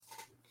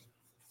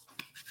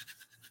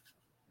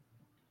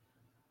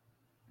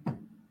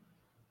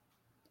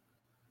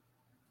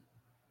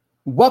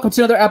Welcome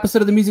to another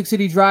episode of the Music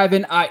City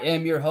Drive-In. I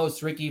am your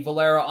host, Ricky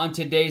Valera. On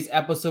today's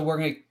episode,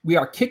 we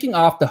are kicking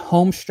off the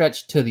home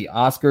stretch to the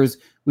Oscars.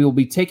 We will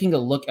be taking a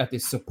look at the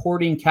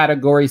supporting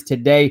categories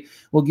today.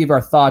 We'll give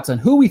our thoughts on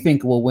who we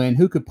think will win,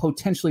 who could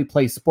potentially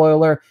play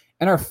spoiler,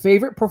 and our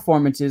favorite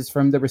performances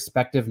from the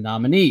respective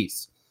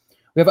nominees.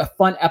 We have a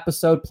fun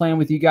episode planned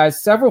with you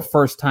guys. Several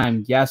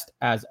first-time guests.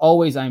 As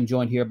always, I'm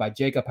joined here by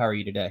Jacob. How are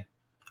you today?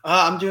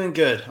 I'm doing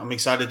good. I'm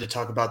excited to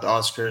talk about the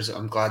Oscars.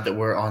 I'm glad that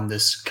we're on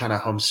this kind of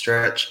home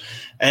stretch.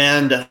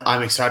 And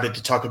I'm excited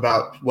to talk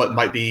about what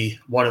might be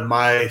one of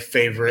my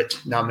favorite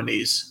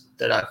nominees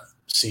that I've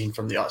seen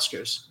from the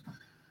Oscars.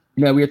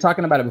 Yeah, we were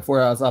talking about it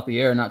before I was off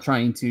the air, not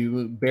trying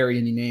to bury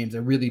any names. I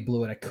really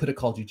blew it. I could have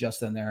called you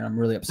just in there, and I'm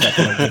really upset.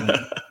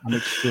 I'm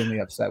extremely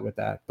upset with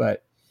that.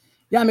 But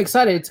yeah, I'm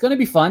excited. It's going to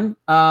be fun.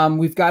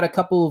 We've got a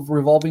couple of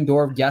revolving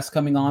door of guests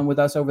coming on with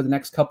us over the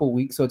next couple of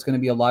weeks, so it's going to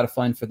be a lot of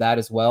fun for that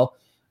as well.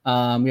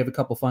 We have a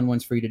couple fun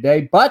ones for you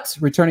today, but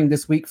returning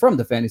this week from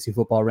the Fantasy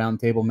Football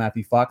Roundtable,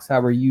 Matthew Fox. How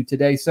are you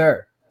today,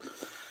 sir?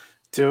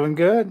 Doing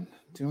good.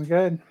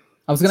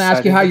 I was going to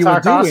ask you how you were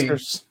doing.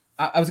 Oscars.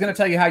 I was going to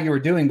tell you how you were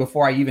doing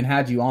before I even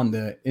had you in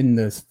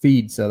the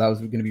feed, so that was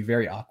going to be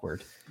very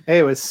awkward. Hey,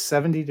 it was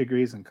 70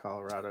 degrees in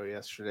Colorado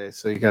yesterday,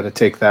 so you got to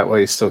take that while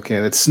you still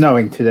can. It's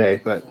snowing today,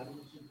 but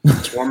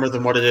it's warmer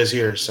than what it is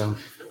here. So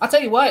I'll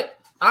tell you what.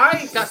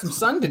 I got some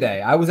sun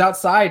today. I was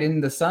outside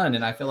in the sun,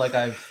 and I feel like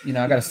I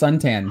got a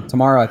suntan.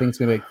 Tomorrow, I think it's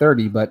going to be like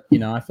 30, but,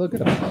 I feel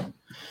good about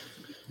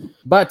it.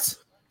 But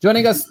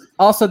joining us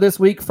also this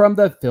week from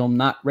the Film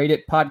Not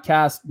Rated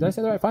podcast. Did I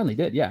say that right? I finally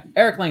did, yeah.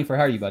 Eric Langford,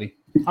 how are you, buddy?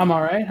 I'm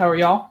all right. How are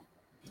y'all?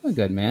 Doing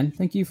good, man.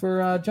 Thank you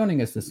for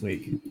joining us this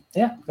week.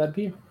 Yeah, glad to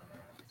be here.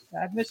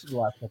 I've missed you the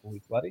last couple of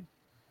weeks, buddy.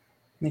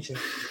 Me too.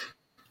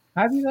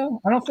 Have you,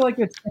 though? I don't feel like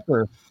you're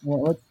chipper.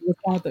 What's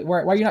wrong with it?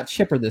 Why are you not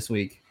chipper this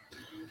week?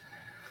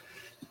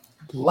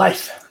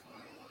 Life.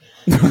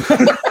 I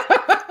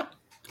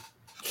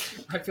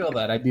feel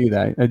that. I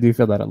do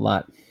feel that a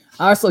lot.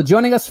 So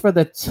joining us for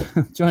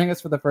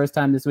the first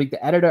time this week,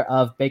 the editor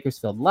of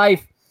Bakersfield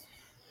Life,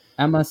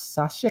 Emma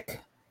Sashik.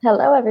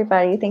 Hello,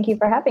 everybody. Thank you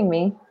for having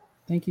me.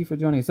 Thank you for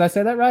joining us. Did I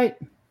say that right?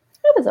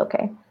 It was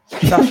okay.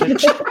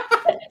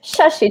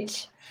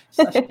 Shushich.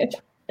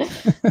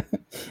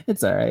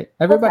 It's all right.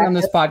 Everybody on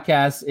this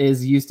podcast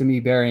is used to me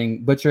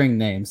butchering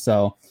names,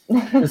 so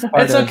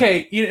it's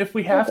okay. If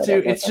we have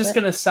to, it's just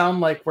going to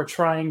sound like we're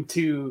trying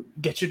to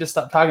get you to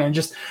stop talking and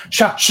just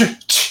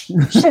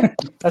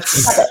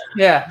That's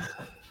yeah.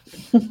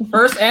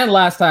 First and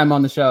last time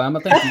on the show. Emma,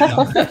 thank you.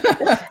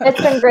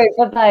 It's been great.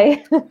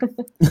 Bye-bye.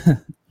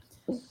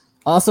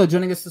 Also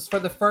joining us for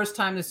the first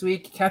time this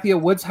week, Kathia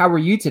Woods. How are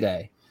you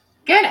today?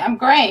 Good. I'm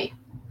great.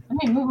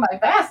 Let me move my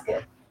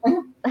basket.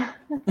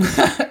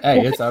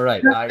 Hey, it's all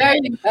right. There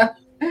you go.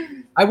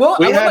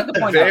 We had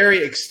a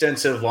very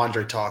extensive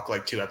laundry talk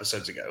like 2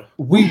 episodes ago.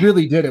 We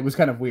really did. It was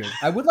kind of weird.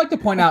 I would like to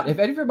point out, if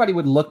everybody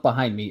would look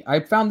behind me, I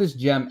found this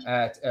gem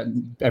at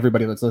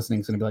everybody that's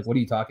listening is going to be like, what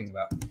are you talking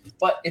about?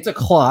 But it's a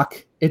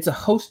clock. It's a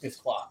Hostess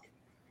clock.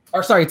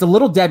 Or sorry, it's a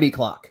Little Debbie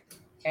clock.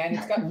 And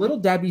it's got Little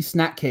Debbie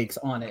snack cakes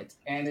on it.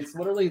 And it's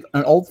literally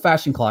an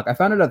old-fashioned clock. I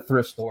found it at a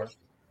thrift store.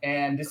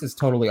 And this is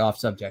totally off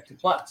subject.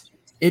 But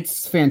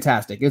it's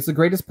fantastic. It's the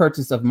greatest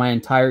purchase of my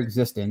entire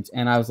existence.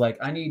 And I was like,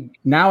 I need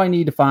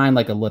to find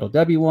like a Little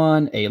Debbie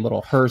one, a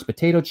little Hers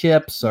potato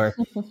chips, or,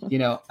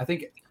 I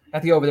think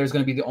Kathy over there is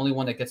going to be the only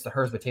one that gets the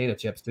Hers potato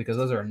chips because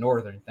those are a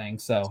northern thing.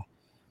 So,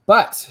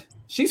 but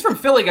she's from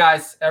Philly,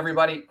 guys,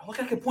 everybody.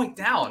 Look, I can point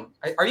down.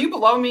 Are you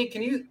below me?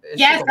 Can you?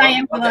 Yes, I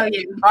am below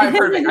you. All right,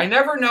 perfect. I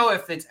never know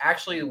if it's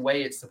actually the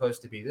way it's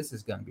supposed to be. This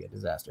is going to be a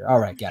disaster. All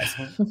right, guys.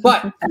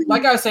 But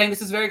like I was saying,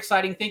 this is very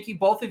exciting. Thank you,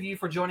 both of you,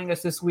 for joining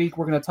us this week.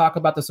 We're going to talk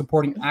about the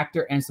supporting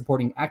actor and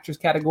supporting actress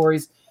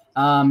categories.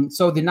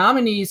 So the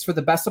nominees for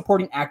the best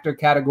supporting actor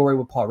category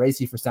were Paul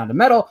Raci for Sound of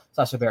Metal,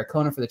 Sacha Baron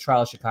Cohen for The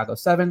Trial of Chicago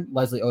 7,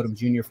 Leslie Odom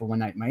Jr. for One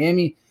Night in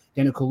Miami,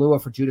 Daniel Kaluuya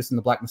for Judas and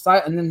the Black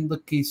Messiah, and then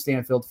Lakeith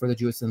Stanfield for the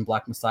Judas and the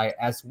Black Messiah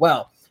as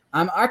well.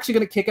 I'm actually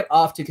going to kick it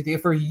off to Katia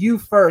for you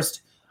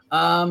first.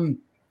 Were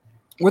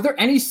there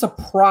any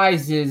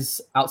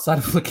surprises outside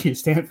of Lakeith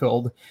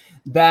Stanfield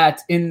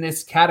that in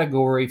this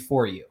category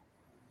for you?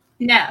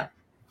 No,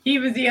 he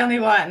was the only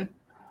one.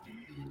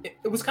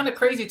 It was kind of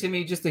crazy to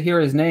me just to hear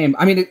his name.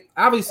 I mean,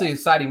 obviously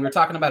exciting. We were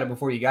talking about it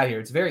before you got here.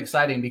 It's very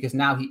exciting because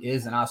now he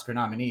is an Oscar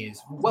nominee.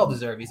 He's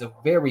well-deserved. He's a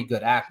very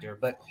good actor,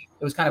 but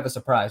it was kind of a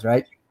surprise,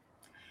 right?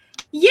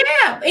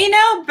 Yeah,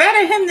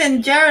 better him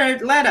than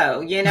Jared Leto.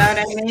 You know what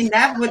I mean?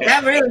 That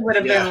really would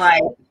have been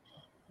like,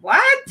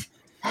 what?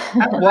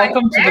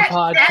 Welcome to the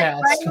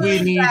podcast.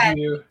 We need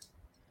you.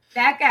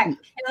 That got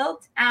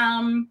killed.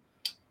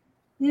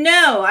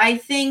 No, I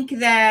think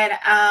that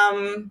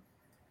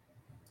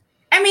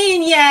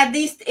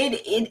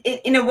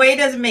it in a way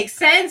doesn't make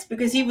sense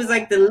because he was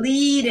like the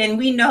lead and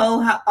we know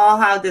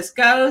how this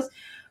goes,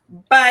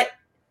 but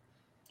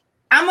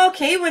I'm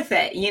okay with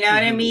it. You know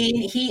what I mean?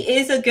 He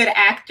is a good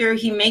actor.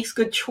 He makes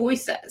good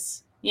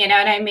choices. You know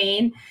what I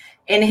mean?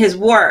 In his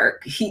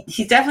work,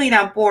 he's definitely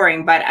not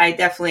boring, but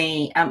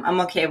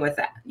I'm okay with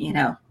that.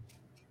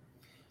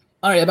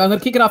 All right, I'm going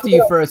to kick it off to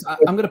you first.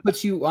 I'm going to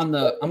put you on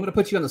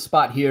the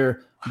spot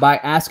here by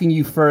asking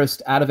you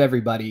first, out of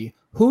everybody,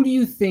 who do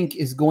you think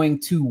is going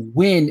to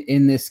win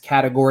in this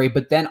category?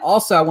 But then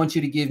also, I want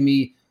you to give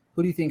me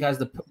who do you think has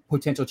the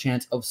potential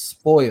chance of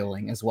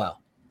spoiling as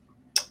well?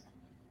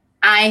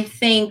 I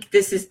think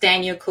this is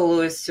Daniel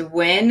Kaluuya's to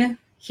win.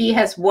 He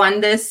has won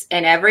this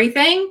and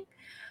everything.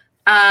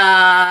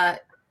 I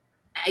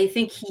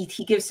think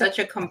he gives such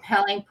a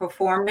compelling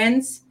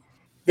performance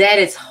that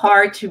it's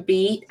hard to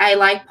beat. I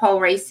like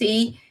Paul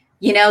Raci,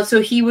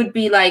 so he would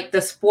be like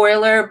the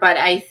spoiler, but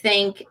I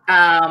think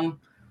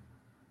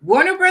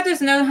Warner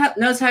Brothers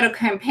knows how to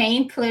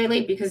campaign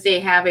clearly because they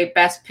have a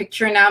Best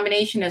Picture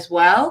nomination as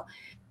well.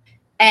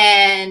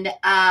 And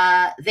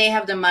they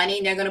have the money,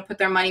 and they're going to put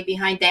their money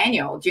behind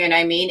Daniel. Do you know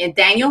what I mean? And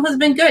Daniel has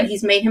been good.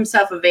 He's made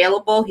himself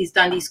available. He's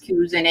done these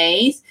Q's and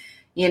A's,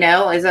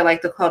 as I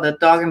like to call the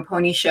dog and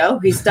pony show.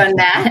 He's done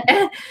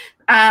that.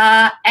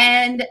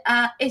 And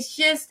it's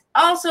just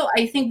also,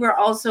 I think we're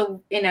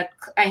also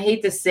I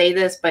hate to say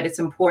this, but it's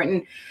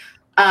important.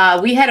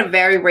 We had a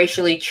very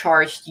racially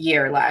charged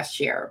year last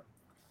year.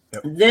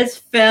 Yep. This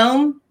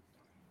film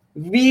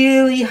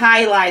really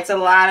highlights a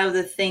lot of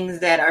the things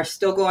that are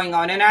still going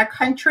on in our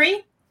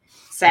country,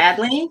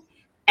 sadly.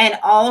 And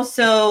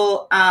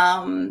also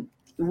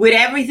with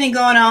everything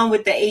going on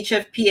with the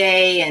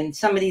HFPA and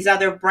some of these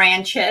other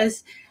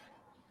branches,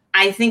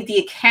 I think the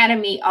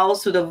Academy,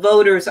 also the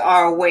voters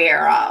are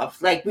aware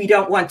of, like, we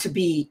don't want to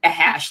be a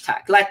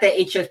hashtag. Let the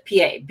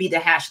HFPA be the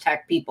hashtag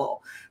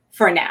people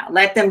for now.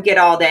 Let them get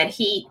all that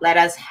heat. Let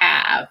us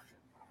have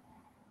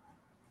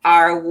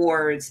our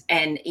awards.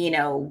 And,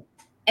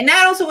 and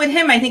that also with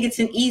him, I think it's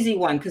an easy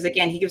one because,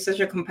 again, he gives such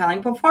a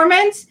compelling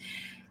performance.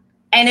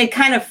 And it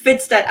kind of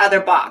fits that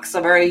other box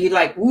of where you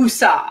like,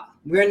 woosah,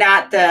 we're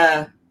not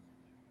the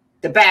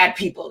bad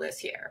people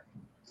this year.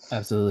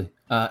 Absolutely.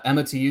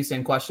 Emma, to you,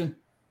 same question.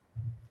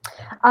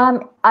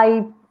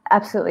 I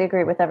absolutely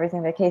agree with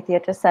everything that Kathy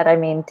had just said. I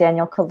mean,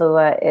 Daniel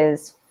Kaluuya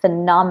is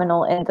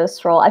phenomenal in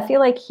this role. I feel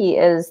like he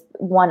is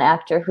one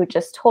actor who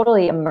just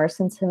totally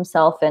immerses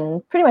himself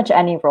in pretty much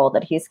any role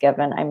that he's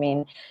given. I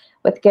mean,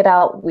 with Get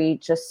Out, we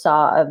just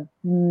saw a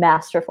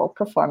masterful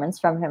performance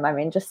from him. I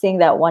mean, just seeing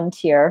that one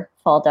tear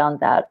fall down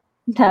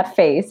that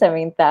face, I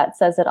mean, that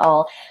says it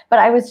all. But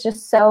I was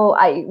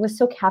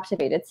so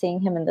captivated seeing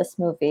him in this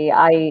movie.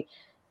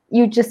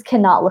 You just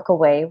cannot look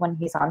away when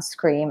he's on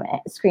screen,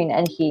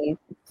 and he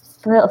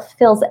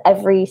fills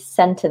every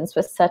sentence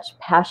with such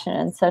passion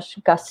and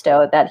such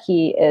gusto that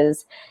he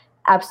is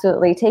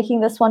absolutely taking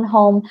this one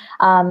home.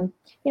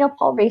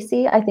 Paul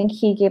Raci, I think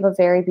he gave a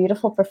very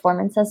beautiful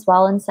performance as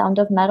well in Sound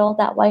of Metal.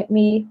 That might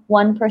be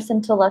one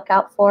person to look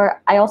out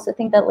for. I also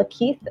think that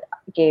Lakeith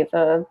gave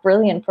a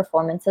brilliant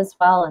performance as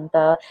well, and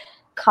the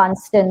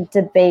constant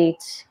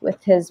debate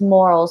with his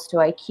morals. Do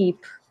I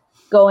keep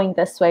going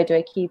this way? Do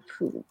I keep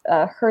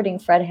hurting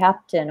Fred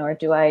Hampton, or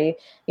do I,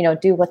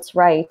 do what's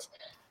right?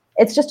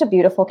 It's just a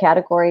beautiful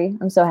category.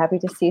 I'm so happy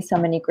to see so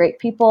many great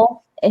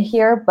people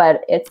here,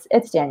 but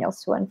it's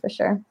Daniel's to win for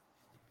sure.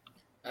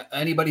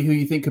 Anybody who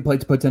you think could play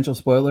the potential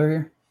spoiler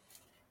here?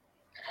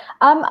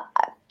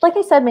 Like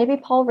I said, maybe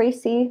Paul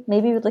Raci,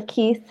 maybe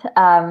Lakeith.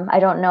 I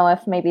don't know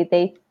if maybe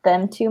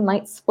them two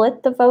might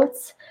split the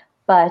votes,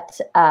 but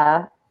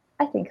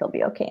I think he'll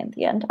be okay in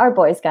the end. Our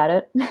boys got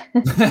it.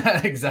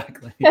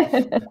 Exactly.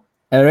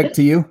 Eric,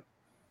 to you.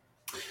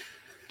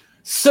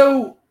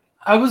 So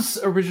I was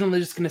originally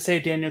just going to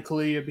say Daniel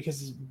Kaluuya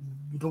because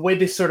the way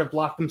they sort of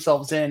lock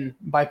themselves in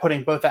by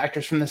putting both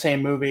actors from the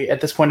same movie.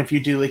 At this point, if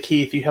you do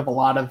Lakeith, you have a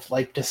lot of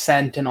like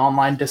dissent and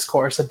online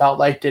discourse about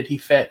like, did he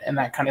fit and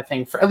that kind of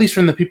thing, for at least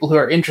from the people who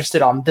are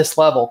interested on this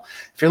level.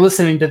 If you're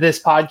listening to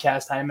this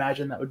podcast, I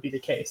imagine that would be the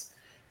case.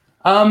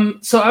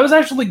 So I was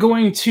actually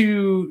going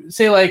to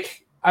say,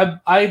 like,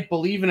 I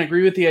believe and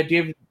agree with the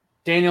idea of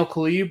Daniel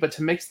Kaluuya, but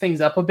to mix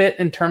things up a bit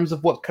in terms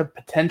of what could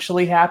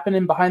potentially happen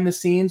in behind the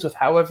scenes with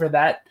however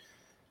that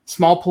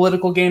small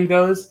political game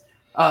goes.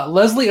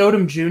 Leslie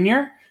Odom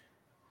Jr.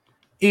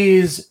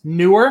 is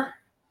newer,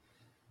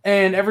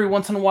 and every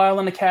once in a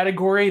while in a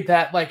category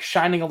that like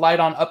shining a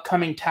light on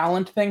upcoming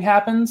talent thing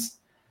happens.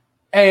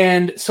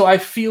 And so I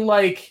feel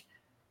like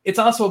it's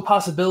also a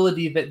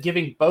possibility that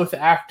giving both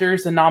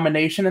actors a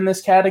nomination in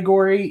this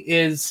category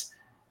is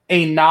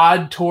a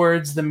nod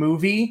towards the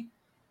movie,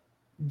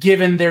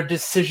 given their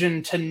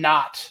decision to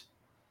not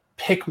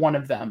pick one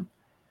of them.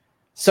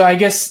 So I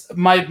guess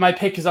my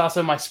pick is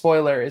also my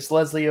spoiler is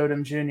Leslie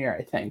Odom Jr.,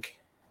 I think.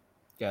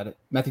 Got it.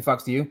 Matthew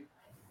Fox, to you?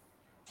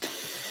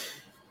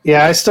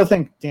 Yeah, I still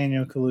think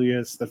Daniel Kaluuya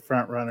is the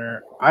front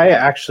runner. I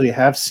actually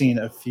have seen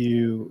a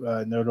few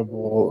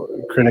notable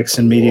critics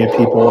and media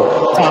people.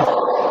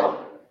 I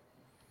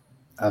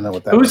don't know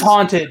what that Who's was.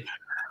 haunted?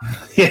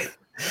 Yeah,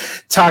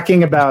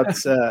 talking about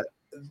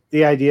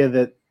the idea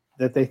that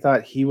they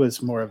thought he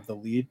was more of the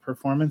lead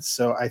performance.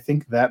 So I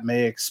think that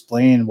may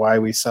explain why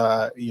we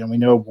saw, we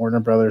know Warner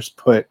Brothers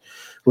put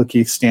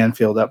Lakeith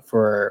Stanfield up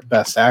for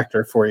Best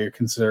Actor for your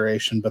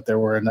consideration, but there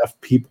were enough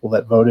people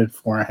that voted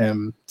for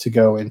him to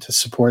go into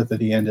support that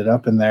he ended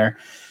up in there.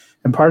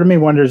 And part of me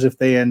wonders if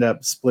they end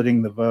up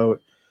splitting the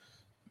vote.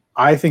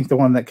 I think the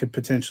one that could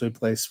potentially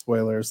play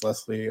spoiler is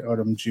Leslie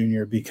Odom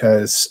Jr.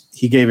 because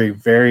he gave a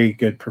very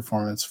good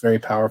performance, very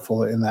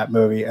powerful in that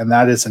movie. And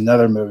that is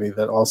another movie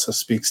that also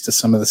speaks to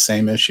some of the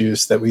same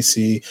issues that we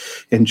see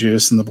in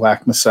Judas and the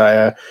Black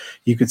Messiah.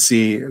 You could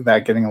see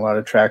that getting a lot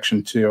of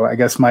traction too. I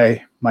guess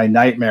my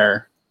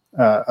nightmare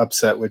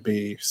upset would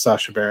be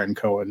Sacha Baron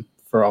Cohen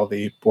for all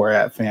the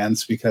Borat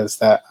fans, because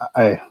that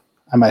I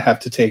might have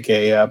to take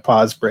a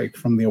pause break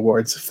from the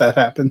awards if that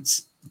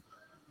happens.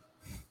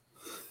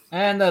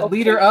 And the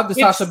leader of the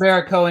Sacha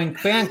Baron Cohen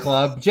fan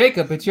club,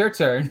 Jacob, it's your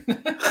turn.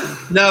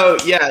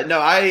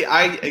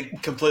 I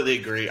completely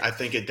agree. I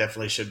think it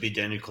definitely should be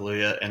Daniel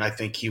Kaluuya, and I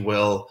think he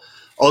will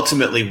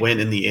ultimately win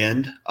in the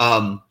end.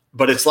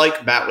 But it's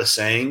like Matt was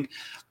saying,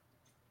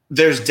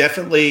 there's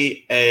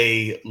definitely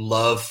a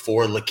love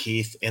for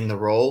Lakeith in the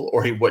role,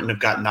 or he wouldn't have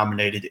gotten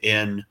nominated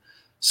in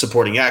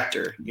supporting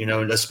actor,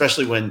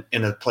 especially when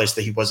in a place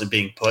that he wasn't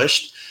being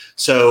pushed.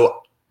 So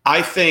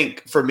I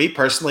think, for me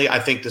personally, I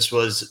think this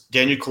was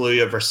Daniel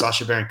Kaluuya versus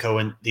Sacha Baron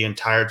Cohen the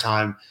entire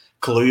time.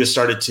 Kaluuya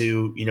started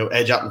to,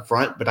 edge out in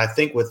front, but I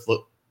think with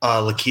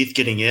Lakeith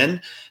getting in,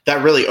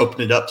 that really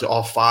opened it up to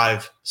all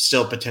five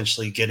still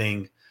potentially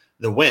getting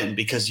the win,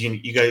 because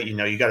you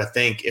got to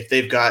think, if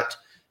they've got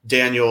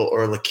Daniel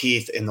or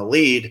Lakeith in the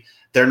lead,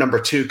 their number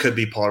two could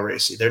be Paul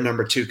Raci, their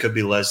number two could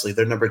be Leslie,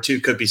 their number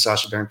two could be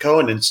Sacha Baron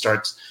Cohen, and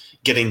starts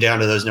getting down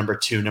to those number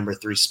two, number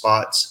three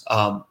spots.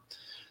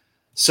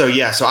 So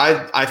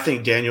I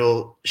think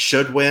Daniel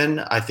should win.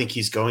 I think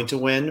he's going to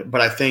win,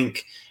 but I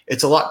think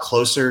it's a lot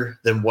closer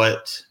than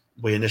what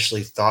we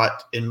initially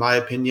thought, in my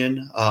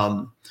opinion.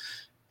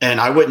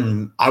 And I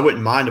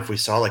wouldn't mind if we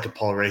saw like a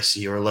Paul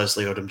Raci or a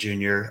Leslie Odom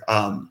Jr.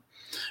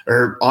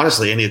 Or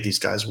honestly any of these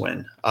guys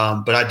win.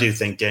 But I do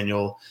think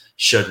Daniel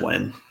should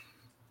win.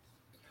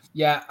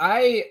 Yeah,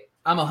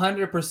 I'm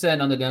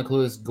 100% on the Daniel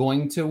Kaluuya is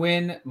going to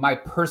win. My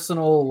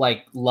personal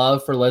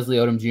love for Leslie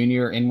Odom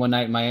Jr. in One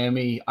Night in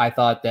Miami, I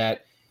thought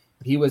that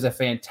he was a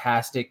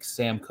fantastic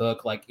Sam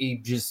Cooke. He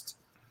just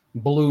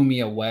blew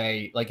me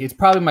away. It's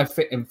probably my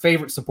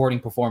favorite supporting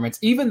performance,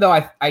 even though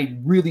I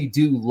really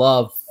do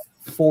love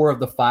 4 of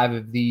the 5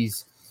 of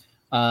these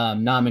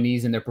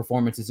nominees and their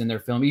performances in their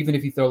film. Even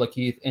if you throw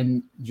Lakeith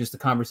in just the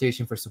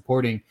conversation for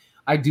supporting,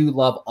 I do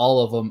love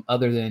all of them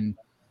other than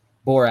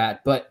Borat.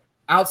 But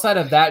outside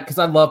of that, because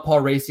I love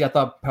Paul Raci, I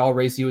thought Paul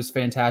Raci was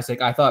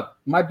fantastic. I thought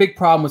my big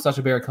problem with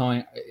Sacha Baron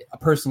Cohen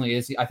personally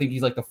is I think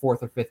he's like the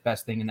 4th or 5th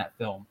best thing in that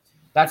film.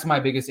 That's my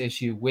biggest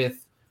issue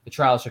with the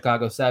Trial of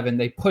Chicago 7.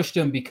 They pushed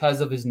him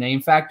because of his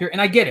name factor, and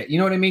I get it. You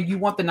know what I mean? You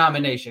want the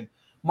nomination.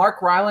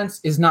 Mark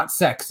Rylance is not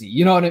sexy.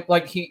 You know what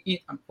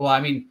I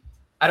mean?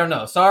 I don't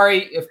know.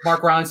 Sorry if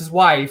Mark Rylance's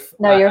wife.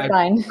 No, you're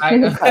fine.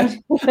 You're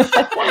fine.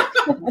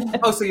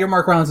 Oh, so you're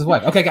Mark Rylance's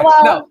wife. Okay, guys.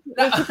 Well,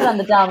 we'll keep it on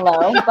the down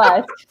low,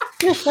 but...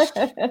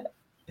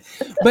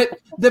 But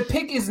the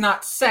pick is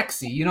not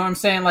sexy. You know what I'm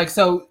saying?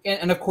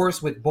 And of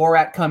course, with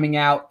Borat coming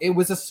out, it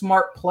was a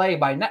smart play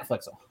by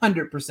Netflix,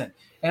 100%.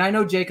 And I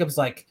know Jacob's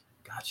like,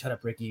 God, shut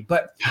up, Ricky.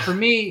 But for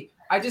me,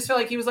 I just felt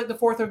like he was like the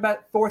 4th or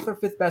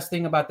 5th best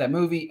thing about that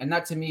movie. And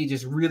that to me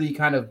just really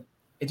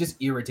it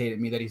just irritated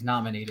me that he's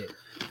nominated.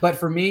 But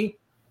for me,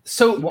 he's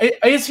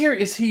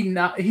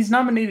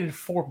nominated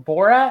for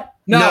Borat?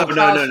 No.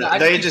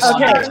 They just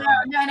No.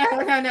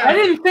 I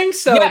didn't think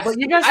so, yes, but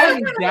you guys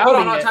had me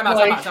doubting it. Time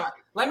out.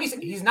 Let me say,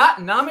 he's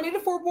not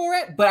nominated for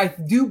Borat, but I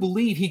do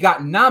believe he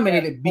got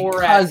nominated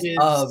because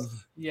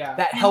of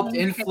that helped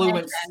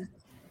influence.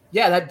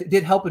 Yeah, that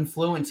did help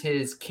influence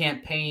his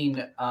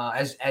campaign,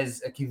 as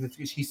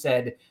she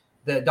said,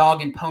 the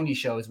dog and pony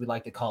show, as we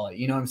like to call it.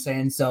 You know what I'm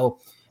saying? So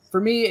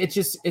for me, it's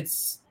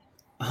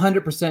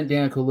 100%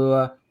 Daniel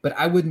Kaluuya, but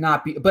I would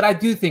not be. But I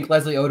do think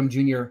Leslie Odom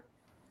Jr.,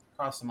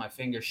 crossing my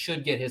fingers,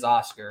 should get his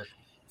Oscar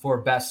for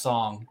best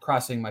song.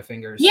 Crossing my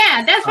fingers.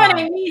 Yeah, that's what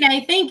I mean. I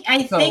think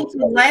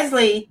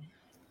Leslie,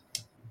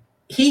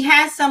 he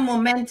has some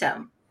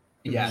momentum.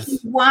 Yes. He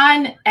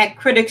won at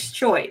Critics'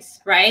 Choice,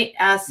 right?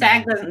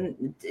 SAG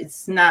doesn't.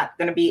 It's not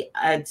going to be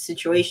a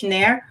situation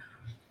there.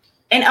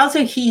 And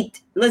also, he's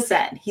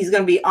going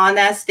to be on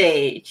that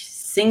stage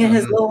singing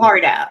his little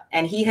heart out,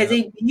 and he has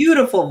a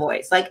beautiful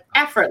voice,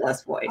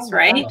 effortless voice,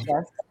 right?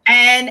 Yes.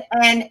 And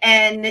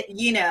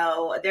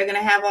they're going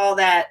to have all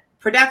that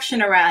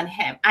production around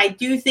him. I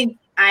do think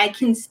I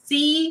can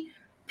see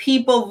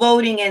people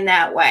voting in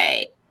that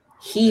way.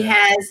 He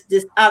has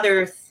this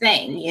other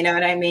thing, you know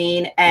what I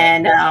mean?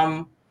 And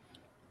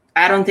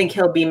I don't think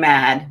he'll be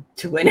mad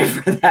to win it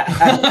for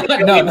that.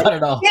 No, not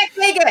at all.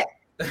 Take it.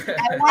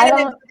 I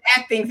wanted an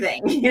acting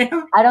thing,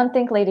 I don't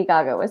think Lady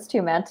Gaga was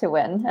too mad to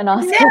win an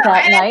Oscar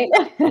that night.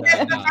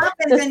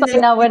 Despite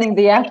not winning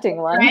the acting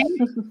one. Right?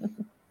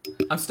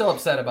 I'm still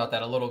upset about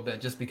that a little bit,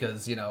 just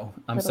because,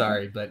 I'm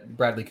sorry, but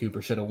Bradley Cooper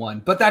should have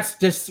won. But that's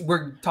just,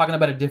 we're talking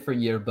about a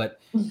different year. But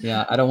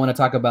yeah, I don't want to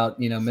talk about,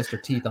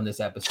 Mr. Teeth on this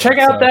episode. Check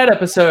out that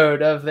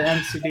episode of the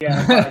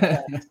MCDI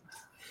podcast.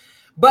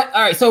 But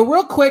all right, so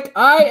real quick,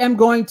 I am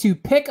going to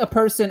pick a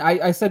person.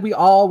 I said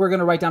we're going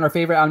to write down our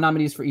favorite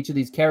nominees for each of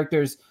these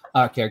characters.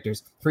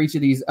 characters for each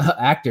of these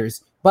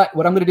actors. But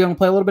what I'm going to do, I'm going to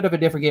play a little bit of a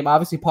different game.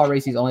 Obviously, Paul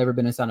Raci's only ever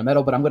been in Sound of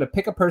Metal, but I'm going to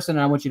pick a person,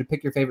 and I want you to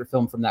pick your favorite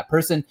film from that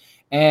person.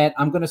 And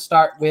I'm going to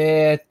start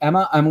with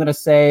Emma. I'm going to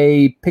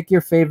say, pick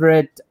your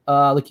favorite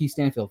Lakeith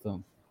Stanfield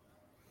film.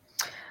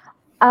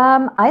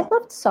 I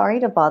loved Sorry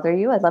to Bother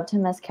You. I loved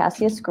him as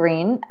Cassius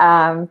Green.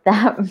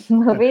 That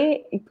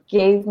movie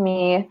gave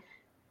me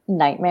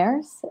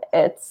nightmares.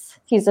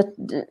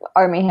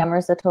 Armie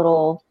Hammer's a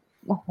total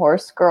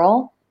horse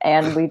girl,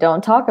 and we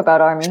don't talk about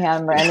Armie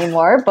Hammer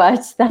anymore,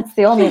 but that's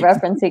the only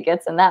reference he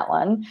gets in that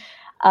one.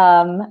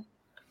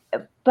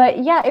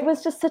 But yeah, it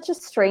was just such a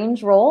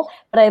strange role,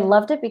 but I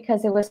loved it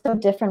because it was so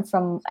different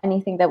from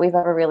anything that we've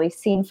ever really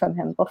seen from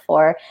him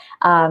before.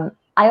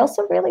 I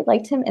also really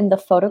liked him in The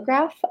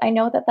Photograph. I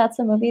know that that's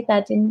a movie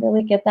that didn't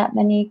really get that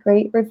many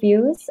great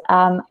reviews.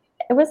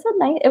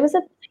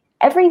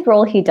 Every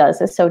role he does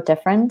is so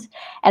different.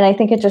 And I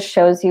think it just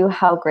shows you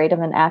how great of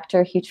an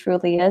actor he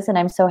truly is. And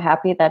I'm so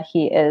happy that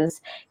he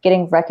is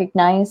getting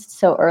recognized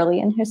so early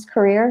in his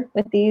career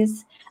with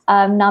these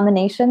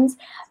nominations.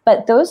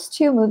 But those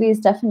two movies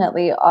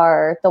definitely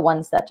are the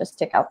ones that just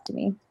stick out to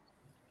me.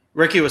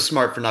 Ricky was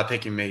smart for not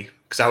picking me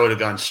because I would have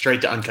gone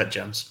straight to Uncut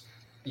Gems.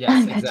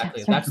 Yes,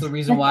 exactly. That's the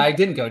reason why I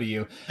didn't go to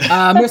you.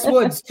 Miss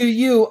Woods, to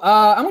you,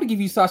 I'm going to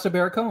give you Sacha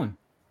Baron Cohen.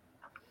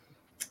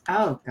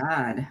 Oh,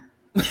 God.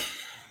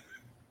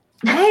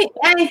 I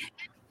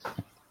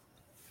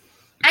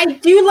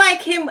do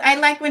like him. I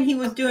like when he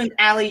was doing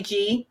Ali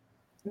G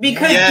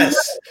because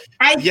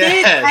I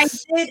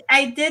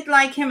did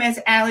like him as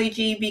Ali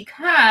G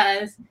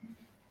because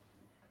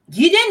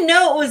you didn't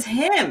know it was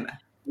him.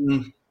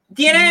 Mm.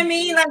 Do you know what I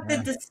mean? Like the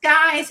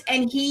disguise,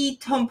 and he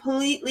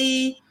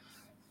completely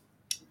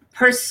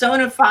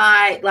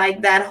personified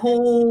like that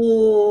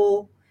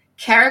whole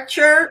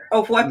character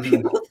of what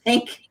people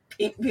think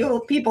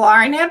people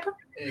are in him.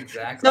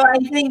 Exactly. So I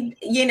think,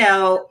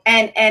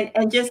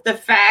 and just the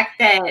fact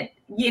that,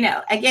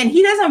 again,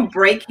 he doesn't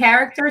break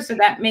character, so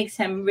that makes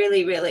him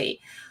really,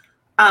 really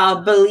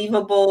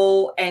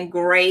believable and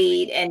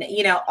great, and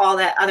all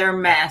that other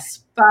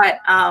mess. But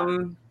I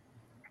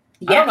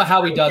don't know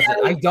how he does it.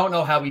 I don't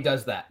know how he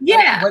does that.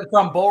 Yeah. But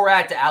from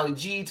Borat to Ali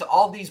G to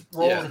all these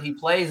roles that he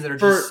plays that are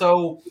just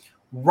so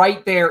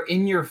right there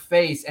in your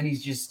face, and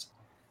he's just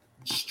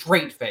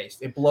straight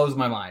faced. It blows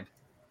my mind.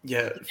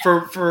 Yeah,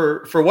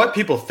 for what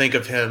people think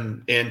of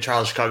him in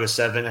Trial of Chicago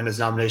 7 and his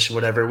nomination,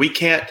 whatever, we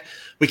can't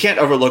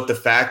overlook the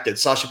fact that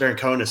Sacha Baron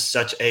Cohen is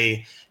such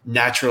a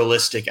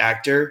naturalistic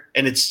actor,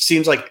 and it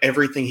seems like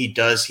everything he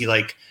does, he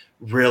like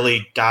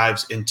really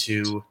dives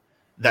into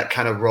that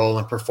kind of role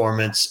and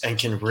performance and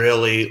can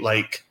really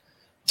like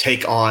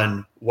take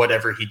on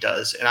whatever he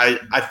does. And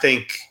I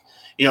think,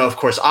 of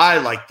course, I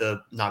like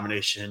the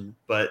nomination,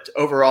 but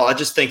overall, I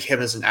just think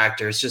him as an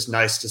actor, it's just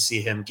nice to see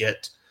him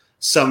get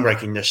some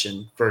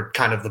recognition for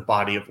kind of the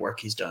body of work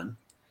he's done.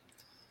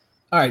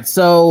 All right,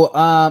 so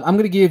I'm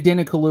going to give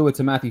Daniel Kaluuya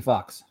to Matthew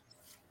Fox.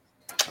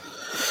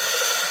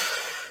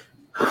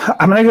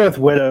 I'm going to go with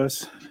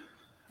Widows.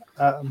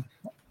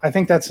 I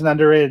think that's an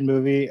underrated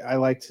movie. I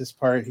liked his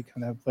part. He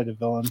kind of played a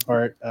villain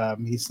part.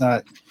 He's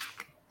not,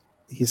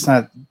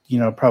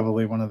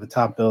 probably one of the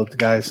top billed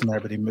guys in there,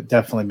 but he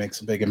definitely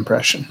makes a big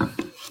impression.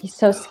 He's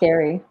so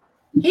scary.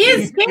 He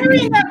is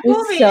scary in that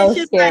movie. He's so it's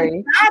just scary.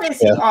 Like, how is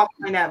he off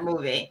in that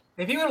movie?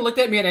 If you would have looked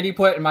at me at any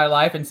point in my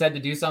life and said to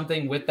do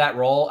something with that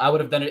role, I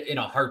would have done it in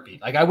a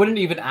heartbeat. Like I wouldn't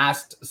even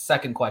ask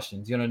second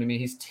questions. You know what I mean?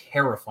 He's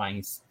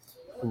terrifying.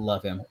 I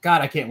love him.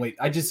 God, I can't wait.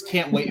 I just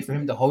can't wait for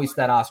him to hoist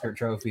that Oscar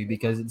trophy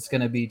because it's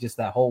going to be just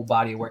that whole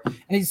body of work. And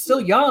he's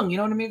still young. You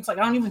know what I mean? It's like,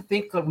 I don't even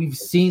think that we've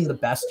seen the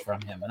best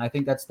from him. And I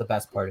think that's the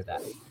best part of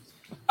that.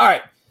 All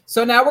right.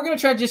 So now we're going to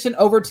transition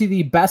over to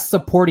the best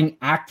supporting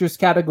actress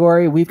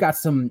category. We've got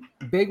some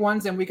big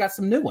ones and we got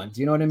some new ones.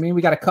 You know what I mean?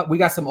 We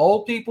got some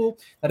old people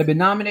that have been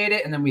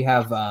nominated, and then we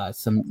have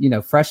some,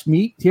 fresh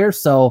meat here.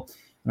 So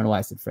I don't know why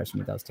I said fresh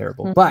meat. That was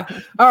terrible. But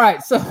all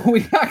right. So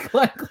we got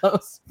Glenn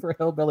Close for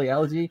Hillbilly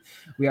Elegy.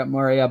 We got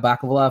Maria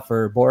Bakalova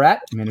for Borat,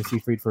 Amanda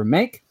Seyfried for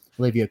Mank,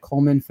 Olivia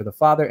Colman for The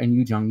Father, and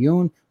Yoo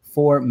Jung-yoon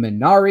for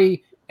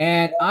Minari.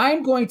 And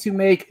I'm going to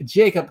make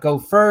Jacob go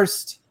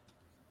first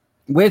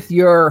with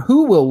your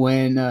who will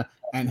win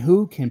and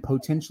who can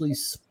potentially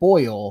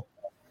spoil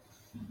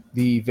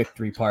the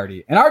victory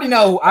party. And I already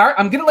know,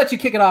 I'm going to let you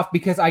kick it off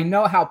because I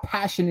know how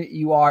passionate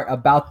you are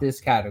about this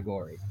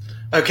category.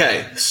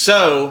 Okay,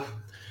 so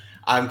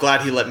I'm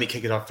glad he let me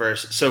kick it off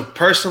first. So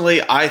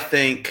personally, I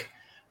think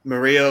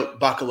Maria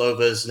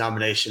Bakalova's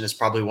nomination is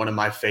probably one of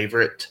my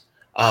favorite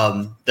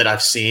that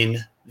I've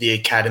seen the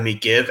Academy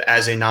give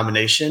as a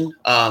nomination.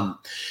 And,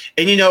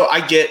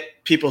 I get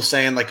people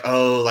saying like,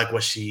 oh, like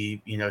was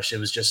she, she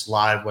was just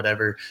live,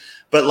 whatever.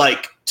 But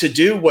like to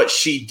do what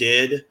she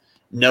did,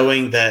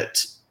 knowing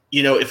that,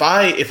 if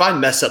I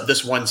mess up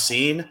this one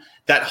scene,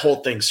 that whole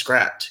thing's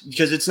scrapped,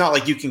 because it's not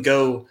like you can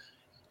go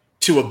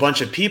to a bunch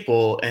of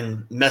people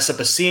and mess up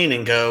a scene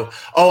and go,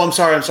 oh, I'm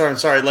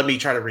sorry. Let me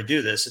try to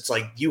redo this. It's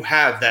like you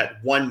have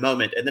that one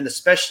moment. And then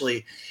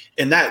especially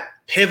in that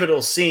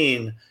pivotal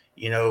scene,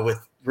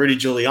 with Rudy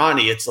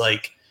Giuliani, it's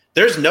like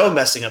there's no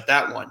messing up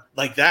that one.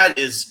 Like that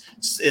is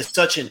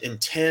such an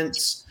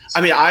intense.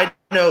 I mean, I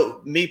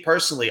know me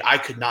personally, I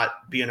could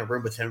not be in a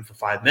room with him for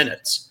 5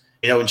 minutes,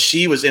 and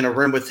she was in a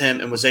room with him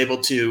and was able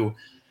to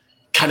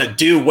kind of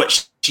do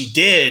what she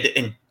did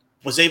and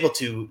was able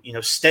to,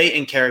 stay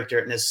in character.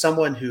 And as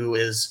someone who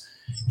is,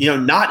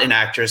 not an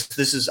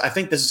actress, I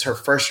think this is her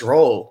first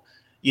role.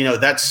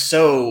 That's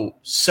so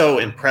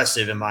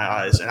impressive in my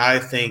eyes. And I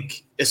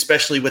think,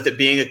 especially with it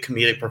being a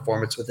comedic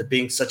performance, with it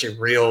being such a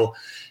real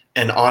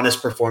and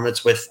honest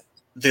performance, with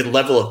the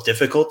level of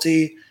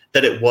difficulty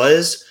that it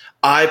was,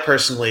 I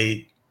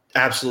personally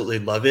absolutely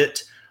love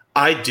it.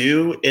 I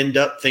do end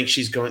up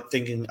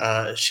thinking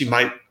she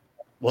might.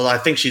 Well, I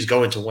think she's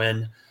going to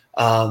win,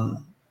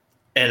 and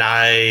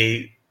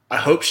I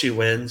hope she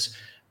wins.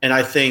 And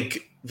I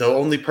think the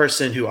only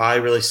person who I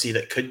really see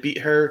that could beat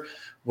her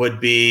would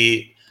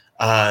be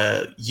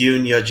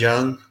Yoon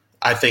Yuh-jung.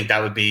 I think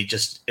that would be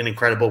just an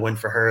incredible win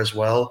for her as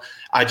well.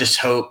 I just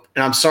hope,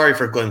 and I'm sorry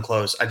for Glenn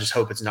Close, I just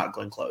hope it's not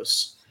Glenn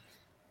Close.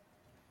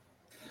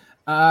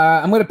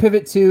 I'm going to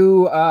pivot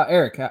to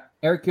Eric.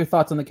 Eric, your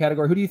thoughts on the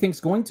category. Who do you think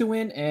is going to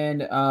win,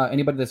 and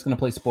anybody that's going to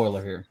play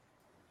spoiler here?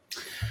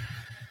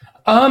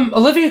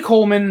 Olivia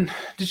Colman,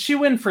 did she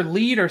win for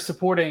lead or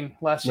supporting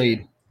last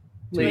year?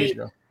 Lead.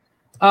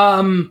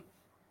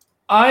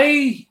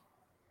 I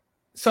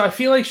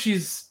feel like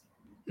she's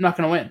not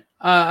going to win.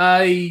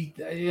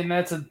 And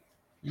that's an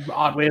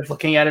odd way of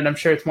looking at it. I'm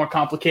sure it's more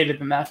complicated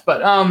than that.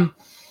 But I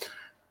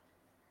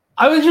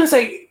was going to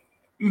say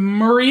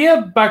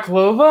Maria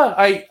Bakalova.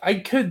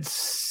 I could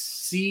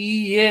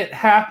see it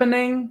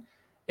happening.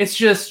 It's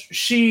just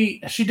she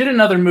did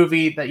another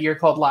movie that year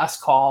called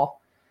Last Call.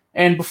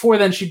 And before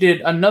then, she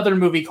did another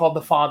movie called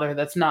The Father.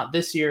 That's not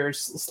this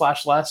year's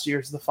 / last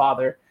year's The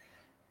Father.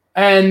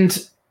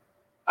 And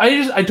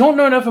I don't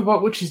know enough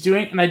about what she's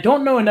doing, and I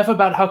don't know enough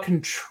about how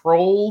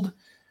controlled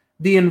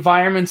the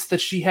environments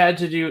that she had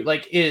to do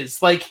is.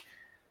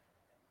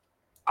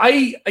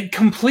 I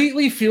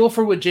completely feel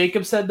for what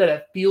Jacob said, that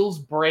it feels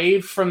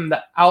brave from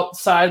the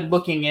outside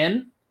looking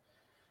in.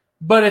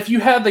 But if you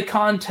have the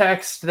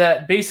context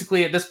that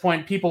basically at this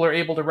point people are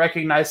able to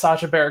recognize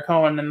Sacha Baron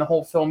Cohen and the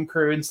whole film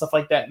crew and stuff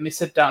like that, and they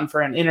sit down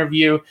for an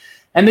interview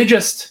and they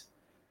just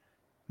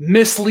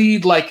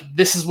mislead,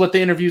 this is what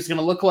the interview is going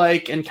to look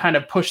like, and kind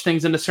of push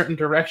things in a certain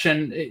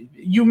direction,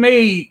 you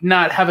may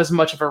not have as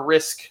much of a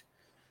risk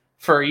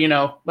for, I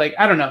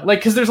don't know,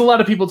 because there's a lot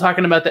of people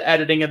talking about the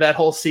editing of that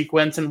whole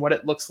sequence and what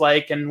it looks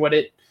like and what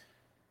it,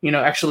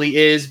 actually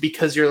is,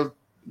 because your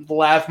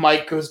lav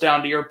mic goes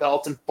down to your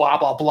belt and blah,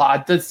 blah, blah.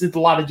 That's a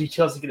lot of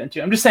details to get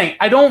into. I'm just saying,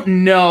 I don't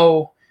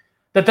know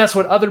that that's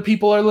what other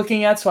people are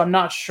looking at, so I'm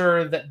not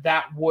sure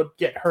that would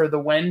get her the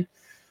win.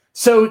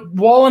 So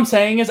all I'm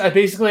saying is I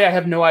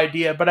have no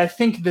idea, but I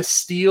think the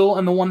steal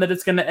and the one that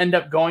it's going to end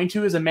up going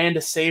to is Amanda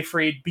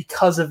Seyfried,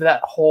 because of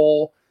that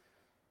whole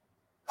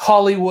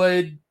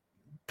Hollywood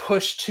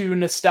push to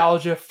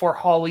nostalgia for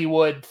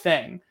Hollywood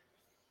thing.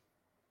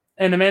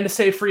 And Amanda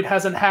Seyfried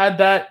hasn't had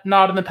that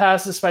nod in the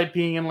past, despite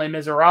being in Les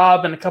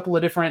Miserables and a couple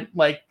of different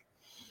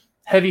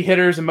heavy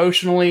hitters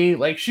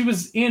emotionally. She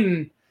was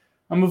in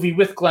a movie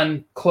with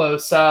Glenn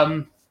Close,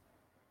 the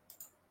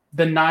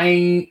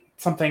Nine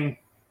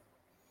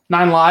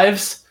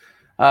Lives,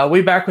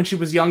 way back when she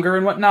was younger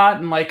and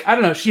whatnot. And I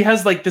don't know, she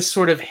has this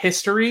sort of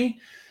history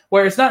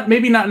where it's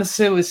maybe not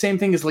necessarily the same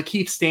thing as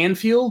Lakeith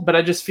Stanfield, but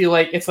I just feel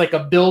like it's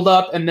a build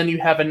up, and then you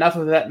have enough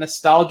of that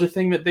nostalgia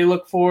thing that they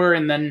look for,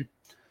 and then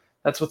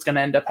that's what's going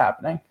to end up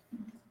happening.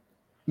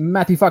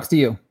 Matthew Fox, to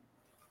you.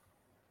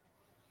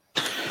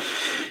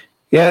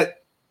 Yeah,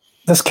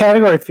 this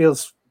category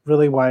feels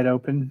really wide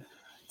open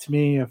to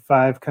me. Of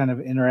 5 kind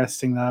of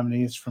interesting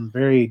nominees from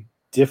very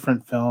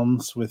different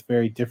films with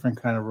very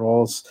different kind of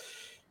roles.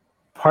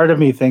 Part of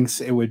me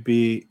thinks it would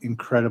be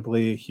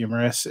incredibly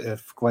humorous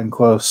if Glenn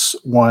Close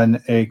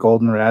won a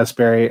Golden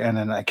Raspberry and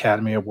an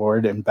Academy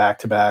Award in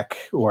back-to-back,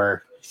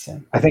 or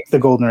I think the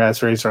Golden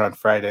Raspberries are on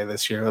Friday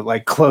this year,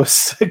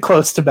 close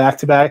to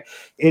back-to-back.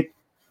 It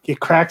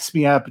cracks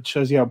me up. It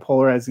shows you how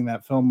polarizing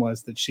that film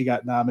was, that she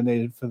got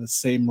nominated for the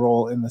same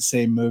role in the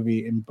same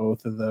movie in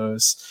both of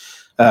those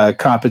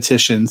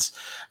competitions.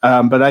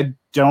 But I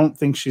don't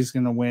think she's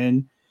going to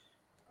win.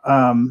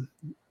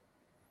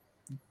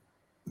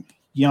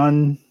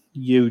 Yoon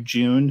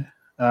Yuh-jung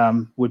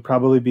would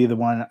probably be the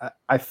one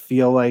I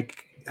feel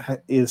like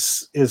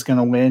is going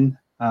to win.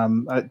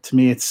 To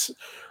me, it's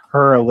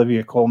her.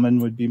 Olivia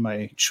Colman would be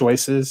my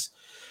choices.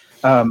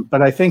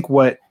 But I think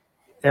what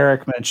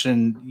Eric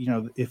mentioned,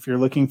 if you're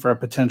looking for a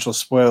potential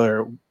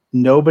spoiler,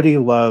 nobody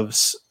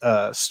loves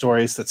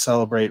stories that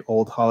celebrate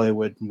old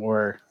Hollywood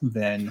more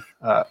than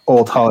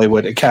old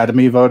Hollywood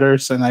Academy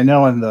voters. And I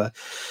know in the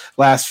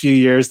last few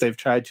years, they've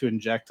tried to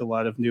inject a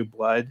lot of new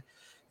blood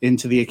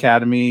into the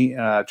Academy,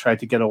 tried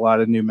to get a lot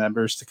of new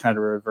members to kind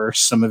of reverse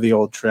some of the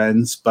old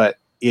trends. But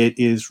it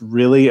is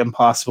really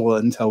impossible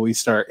until we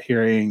start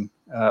hearing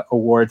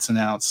awards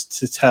announced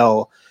to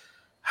tell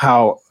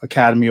how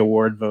Academy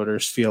Award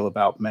voters feel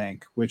about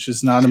Mank, which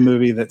is not a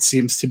movie that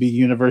seems to be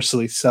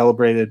universally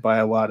celebrated by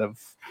a lot of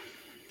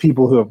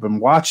people who have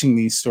been watching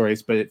these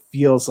stories, but it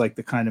feels like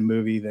the kind of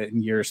movie that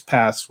in years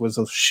past was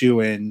a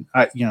shoe-in.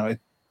 It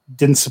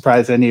didn't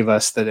surprise any of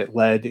us that it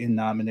led in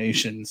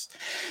nominations.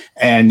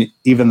 And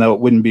even though it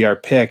wouldn't be our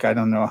pick, I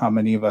don't know how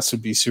many of us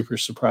would be super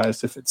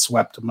surprised if it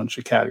swept a bunch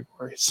of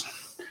categories.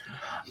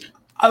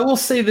 I will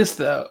say this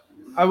though.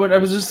 I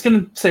was just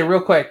gonna say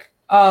real quick.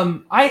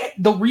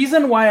 The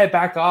reason why I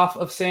back off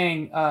of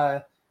saying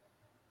Yoon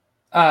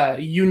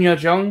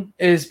Yo-jung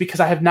is because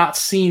I have not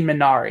seen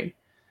Minari.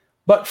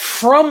 But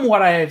from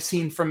what I have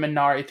seen from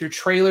Minari through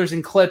trailers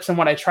and clips and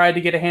what I tried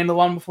to get a handle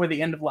on before the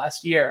end of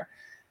last year,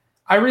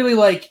 I really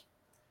like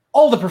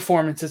all the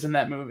performances in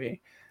that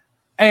movie.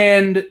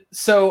 And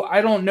so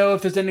I don't know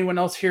if there's anyone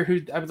else here who,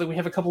 I believe we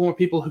have a couple more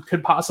people who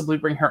could possibly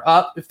bring her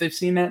up if they've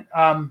seen it.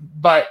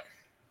 But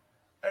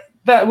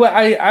that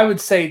I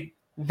would say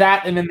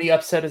that, and then the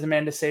upset is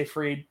Amanda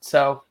Seyfried.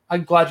 So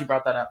I'm glad you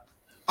brought that up.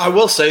 I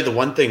will say the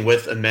one thing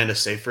with Amanda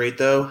Seyfried,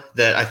 though,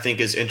 that I think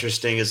is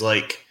interesting is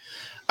like,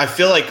 I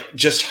feel like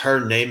just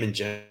her name in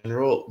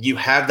general, you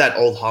have that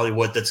old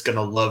Hollywood that's going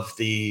to love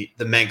the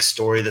Manx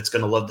story, that's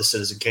going to love the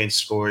Citizen Kane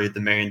story, the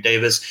Marion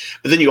Davis.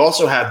 But then you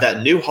also have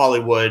that new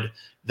Hollywood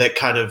that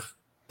kind of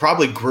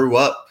probably grew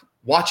up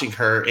watching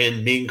her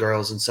in Mean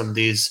Girls and some of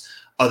these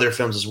other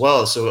films as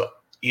well. So,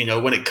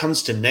 when it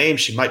comes to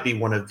names, she might be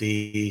one of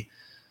the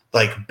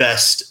like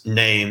best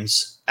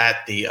names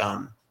at the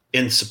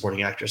in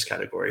supporting actress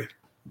category.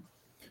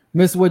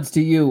 Miss Woods,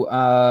 to you,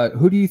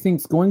 who do you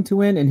think's going to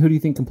win, and who do you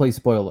think can play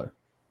spoiler?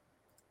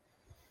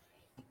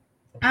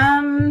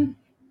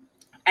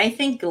 I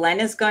think Glenn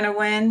is going to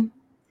win.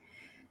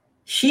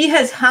 She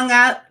has hung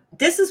out.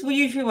 This is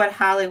usually what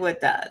Hollywood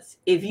does.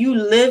 If you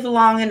live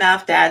long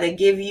enough, they either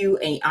give you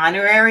an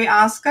honorary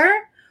Oscar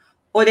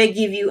or they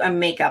give you a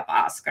makeup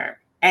Oscar.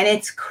 And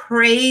it's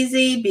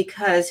crazy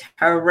because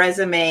her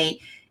resume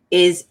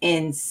is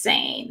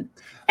insane.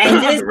 And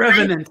this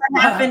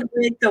happened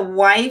with The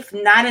Wife.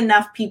 Not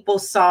enough people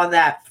saw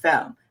that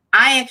film.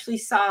 I actually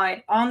saw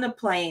it on the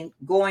plane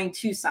going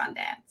to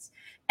Sundance.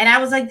 And I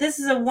was like, this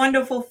is a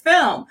wonderful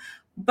film.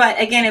 But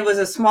again, it was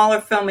a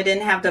smaller film. It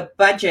didn't have the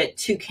budget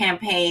to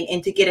campaign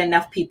and to get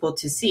enough people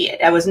to see it.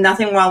 There was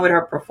nothing wrong with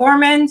her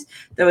performance.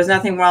 There was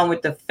nothing wrong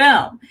with the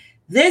film.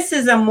 This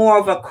is a more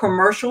of a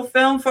commercial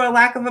film, for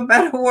lack of a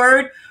better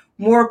word.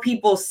 More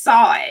people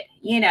saw it,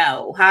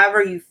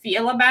 however you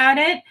feel about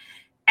it.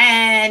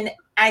 And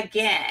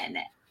again,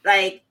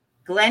 like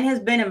Glenn has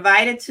been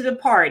invited to the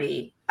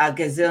party a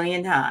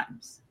gazillion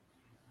times.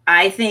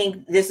 I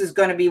think this is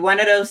going to be one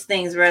of those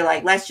things where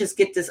like, let's just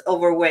get this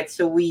over with.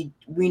 So we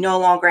no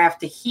longer have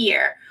to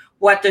hear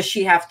what does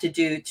she have to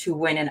do to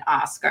win an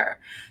Oscar.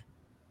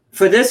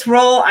 For this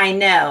role,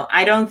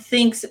 I don't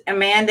think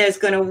Amanda is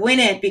going to win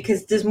it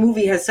because this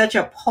movie has such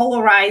a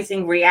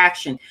polarizing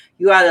reaction.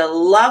 You either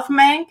love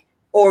Mank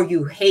or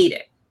you hate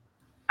it.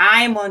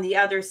 I'm on the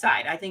other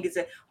side. I think it's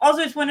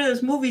one of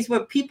those movies where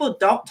people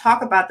don't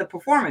talk about the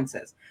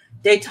performances.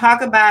 They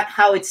talk about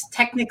how it's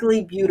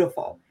technically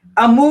beautiful.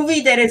 A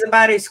movie that is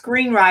about a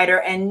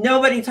screenwriter and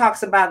nobody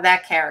talks about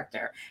that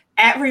character.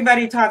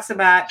 Everybody talks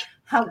about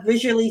how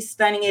visually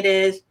stunning it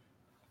is,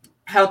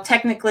 how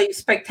technically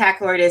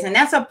spectacular it is. And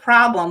that's a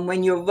problem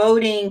when you're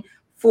voting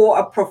for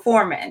a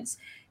performance.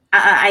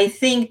 I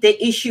think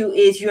the issue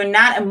is you're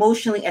not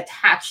emotionally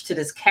attached to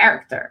this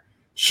character.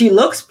 She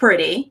looks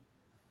pretty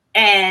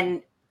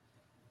and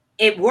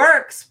it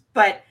works,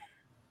 but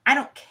I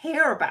don't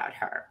care about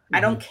her. Mm-hmm. I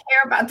don't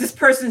care about this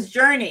person's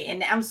journey.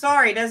 And I'm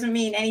sorry, it doesn't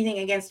mean anything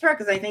against her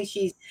because I think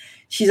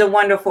she's a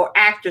wonderful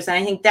actress. And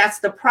I think that's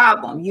the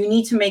problem. You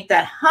need to make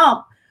that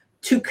hump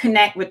to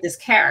connect with this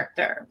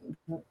character.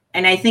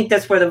 And I think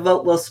that's where the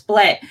vote will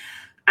split.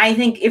 I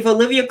think if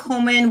Olivia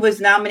Colman was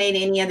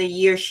nominated any other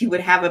year, she would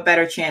have a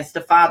better chance.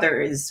 The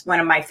Father is one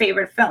of my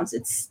favorite films.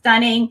 It's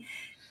stunning.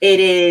 It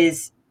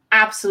is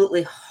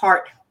absolutely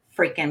heart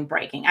freaking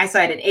breaking. I saw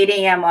it at 8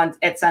 a.m.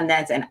 at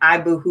Sundance and I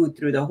boohooed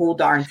through the whole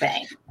darn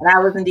thing. And I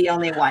wasn't the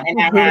only one. And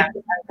I have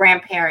a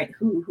grandparent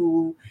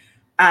who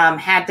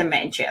had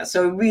dementia.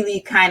 So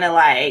really kind of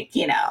like,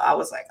 I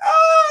was like,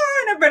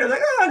 oh, and everybody was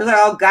like, oh, I was like,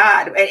 oh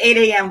God. At 8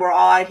 a.m. we're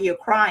all out here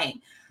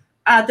crying.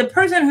 The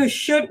person who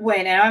should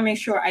win, and I want to make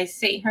sure I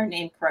say her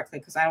name correctly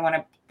because I don't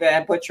want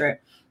to butcher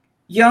it.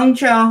 Young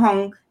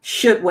Jo-hong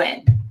should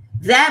win.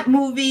 That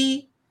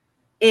movie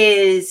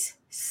is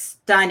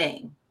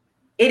stunning.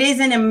 It is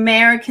an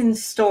American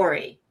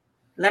story.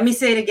 Let me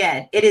say it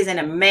again. It is an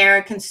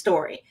American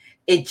story.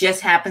 It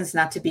just happens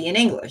not to be in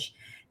English.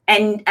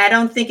 And I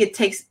don't think it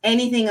takes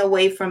anything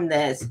away from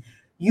this.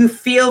 You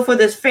feel for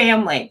this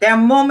family. There are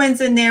moments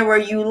in there where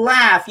you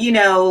laugh,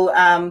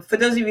 for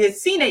those of you who have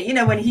seen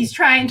it, when he's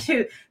trying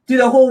to do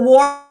the whole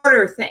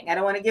water thing. I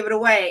don't want to give it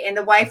away. And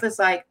the wife is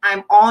like,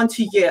 I'm on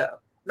to you.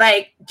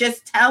 Like,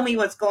 just tell me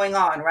what's going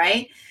on,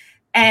 right?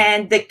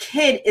 And the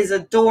kid is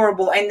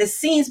adorable. And the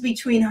scenes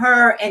between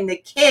her and the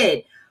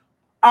kid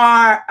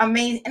are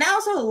amazing. And I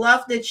also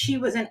love that she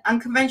was an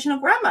unconventional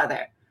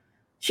grandmother.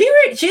 She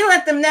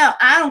let them know,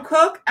 I don't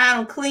cook, I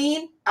don't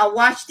clean, I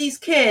watch these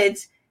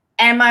kids,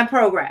 and my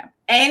program.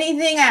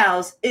 Anything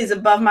else is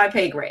above my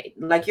pay grade.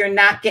 Like, you're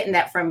not getting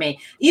that from me.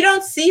 You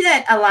don't see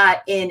that a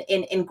lot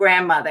in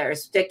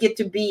grandmothers that get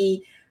to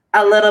be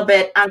a little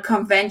bit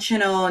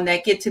unconventional and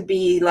that get to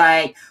be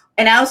like,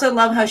 and I also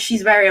love how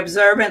she's very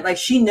observant. Like,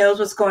 she knows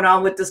what's going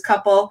on with this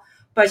couple,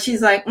 but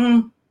she's like,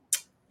 y'all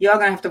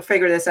gonna have to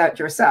figure this out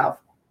yourself.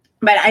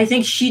 But I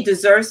think she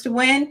deserves to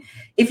win.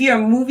 If you're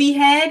a movie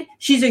head,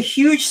 she's a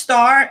huge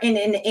star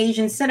in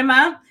Asian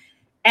cinema.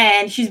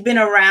 And she's been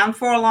around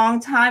for a long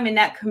time in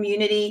that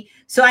community.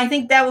 So I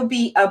think that would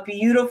be a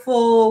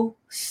beautiful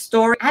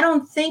story. I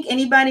don't think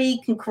anybody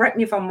can correct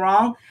me if I'm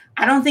wrong.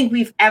 I don't think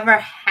we've ever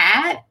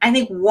had, I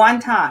think one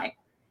time,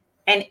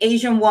 an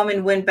Asian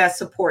woman win Best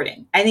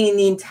Supporting. I think in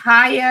the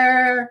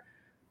entire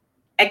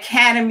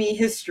Academy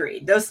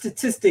history, those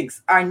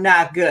statistics are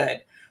not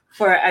good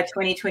for a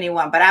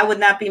 2021. But I would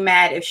not be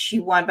mad if she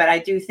won. But I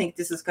do think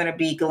this is going to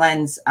be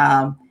Glenn's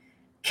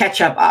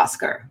catch-up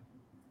Oscar.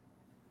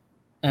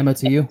 Emma,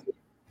 to you.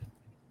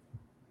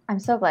 I'm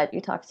so glad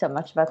you talked so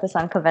much about this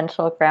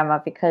unconventional grandma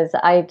because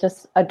I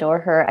just adore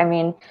her. I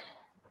mean,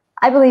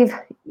 I believe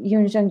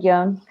Yoon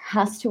Jung-yeon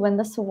has to win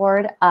this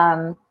award.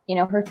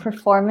 Her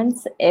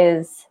performance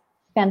is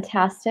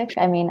fantastic.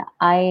 I mean,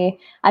 I'm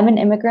an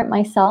immigrant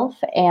myself,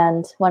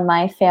 and when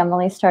my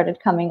family started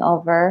coming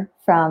over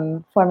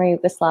from former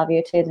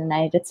Yugoslavia to the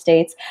United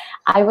States,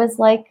 I was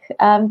like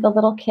the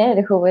little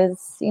kid who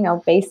was,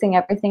 basing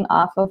everything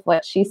off of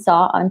what she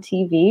saw on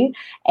TV.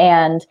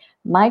 And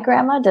my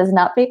grandma does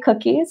not bake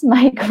cookies.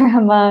 My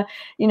grandma,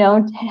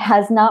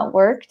 has not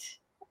worked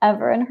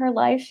ever in her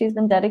life. She's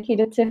been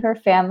dedicated to her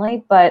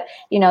family, but,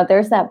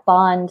 there's that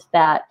bond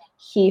that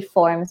he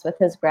forms with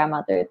his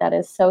grandmother that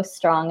is so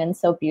strong and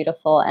so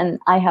beautiful. And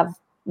I have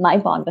my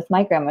bond with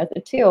my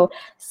grandmother too.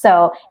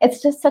 So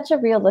it's just such a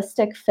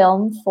realistic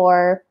film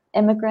for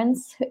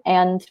immigrants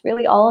and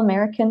really all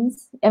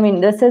Americans. I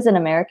mean, this is an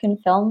American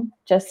film,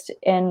 just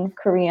in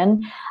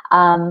Korean.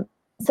 So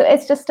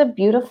it's just a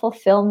beautiful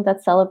film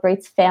that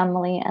celebrates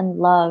family and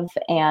love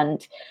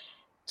and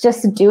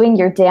just doing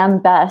your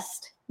damn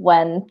best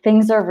when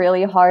things are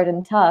really hard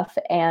and tough,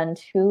 and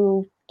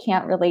who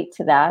can't relate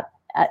to that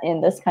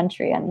in this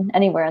country and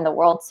anywhere in the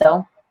world.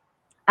 So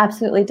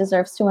absolutely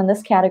deserves to win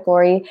this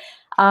category.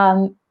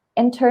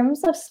 In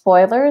terms of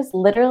spoilers,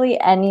 literally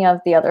any of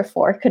the other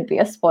four could be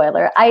a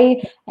spoiler.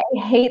 I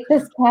hate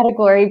this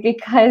category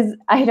because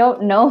I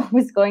don't know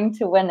who's going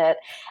to win it.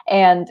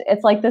 And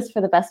it's like this for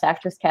the Best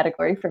Actress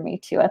category for me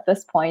too at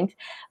this point.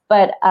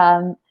 But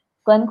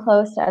Glenn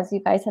Close, as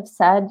you guys have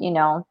said,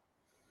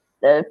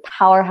 the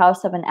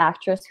powerhouse of an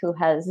actress who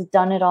has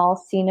done it all,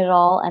 seen it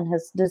all, and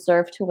has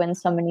deserved to win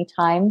so many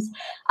times.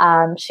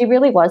 She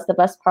really was the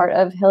best part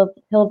of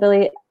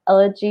Hillbilly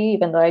Elegy,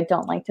 even though I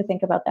don't like to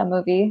think about that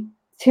movie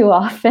too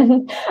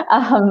often.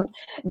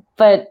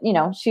 But,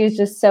 she's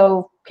just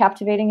so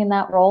captivating in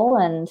that role,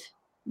 and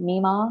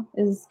Mima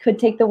could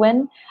take the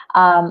win.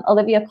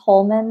 Olivia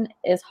Colman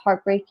is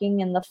heartbreaking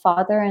in The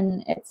Father,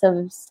 and it's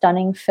a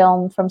stunning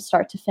film from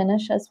start to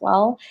finish as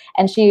well.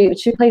 And she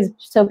plays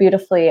so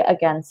beautifully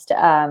against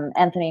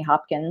Anthony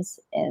Hopkins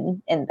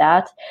in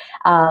that.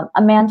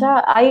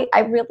 Amanda,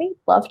 I really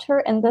loved her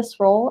in this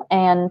role,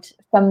 and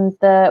from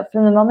the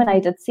moment I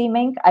did see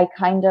Mank, I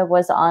kind of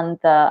was on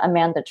the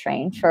Amanda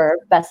train for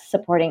Best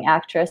Supporting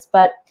Actress,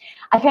 but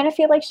I kind of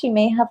feel like she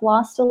may have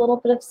lost a little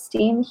bit of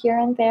steam here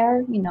and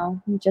there.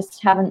 We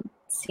just haven't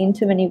seen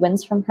too many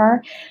wins from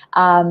her.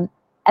 And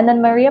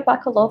then Maria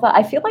Bakalova,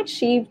 I feel like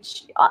she,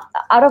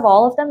 out of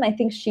all of them, I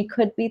think she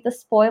could be the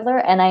spoiler.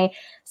 And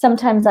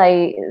sometimes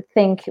I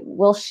think,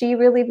 will she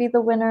really be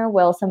the winner?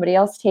 Will somebody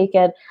else take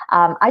it?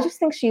 I just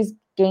think she's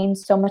gained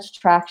so much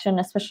traction,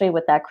 especially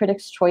with that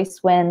Critics'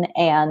 Choice win.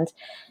 And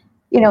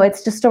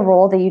it's just a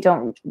role that you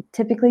don't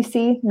typically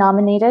see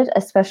nominated,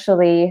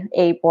 especially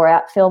a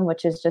Borat film,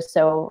 which is just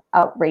so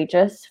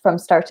outrageous from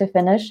start to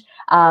finish.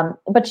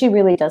 But she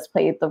really does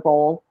play the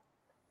role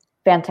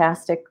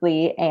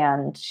fantastically,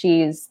 and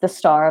she's the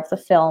star of the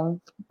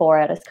film.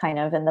 Borat is kind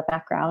of in the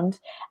background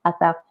at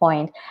that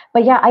point.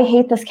 But yeah, I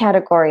hate this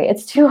category.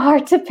 It's too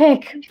hard to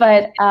pick.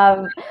 But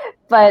Yoon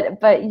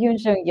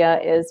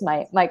Jung-yeon is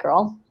my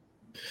girl.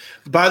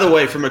 By the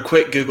way, from a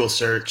quick Google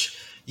search,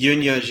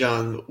 Yoon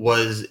Ye-jung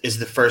is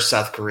the first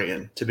South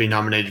Korean to be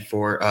nominated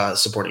for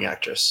supporting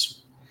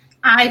actress.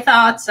 I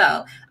thought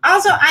so.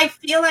 Also, I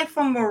feel like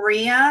for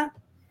Maria,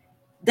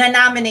 the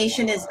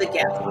nomination is the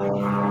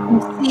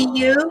gift. See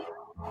you.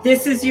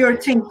 This is your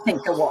Tink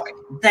Tink Award,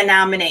 the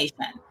nomination.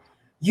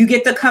 You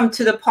get to come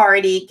to the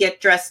party,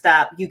 get dressed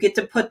up. You get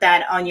to put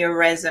that on your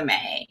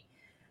resume.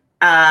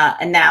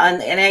 And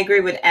I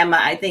agree with Emma.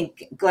 I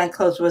think Glenn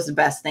Close was the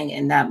best thing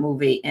in that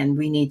movie, and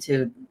we need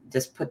to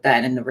just put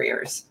that in the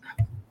rears.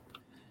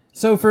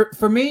 So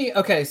for me,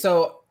 okay,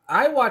 so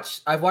I've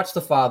watched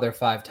The Father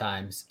 5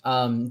 times.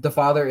 The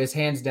Father is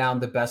hands down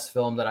the best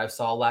film that I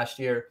saw last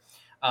year.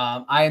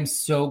 I am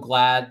so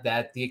glad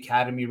that the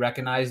Academy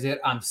recognized it.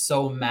 I'm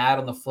so mad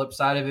on the flip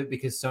side of it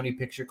because Sony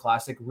Picture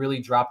Classic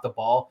really dropped the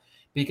ball,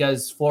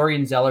 because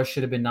Florian Zeller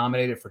should have been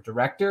nominated for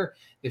director.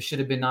 It should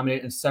have been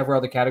nominated in several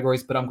other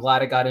categories, but I'm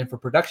glad it got in for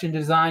production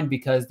design,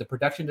 because the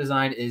production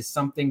design is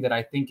something that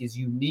I think is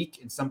unique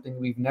and something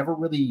we've never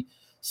really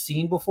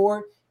seen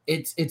before.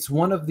 It's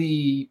one of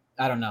the,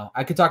 I don't know,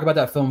 I could talk about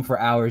that film for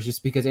hours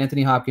just because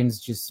Anthony Hopkins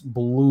just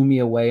blew me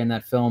away in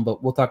that film,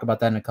 but we'll talk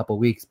about that in a couple of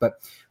weeks. But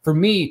for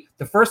me,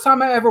 the first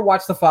time I ever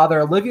watched The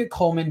Father, Olivia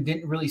Colman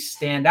didn't really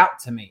stand out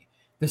to me.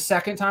 The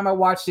second time I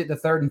watched it, the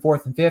third and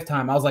fourth and fifth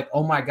time, I was like,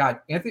 oh my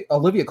God,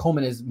 Olivia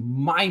Colman is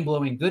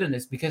mind-blowing good in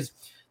this, because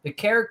the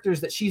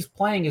characters that she's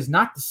playing is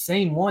not the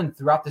same one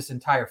throughout this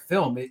entire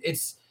film.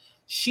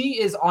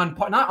 She is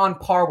not on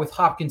par with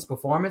Hopkins'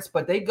 performance,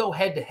 but they go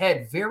head to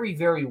head very,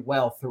 very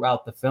well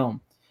throughout the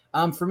film.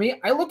 For me,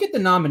 I look at the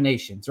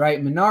nominations,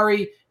 right?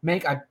 Minari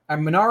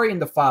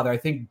and The Father, I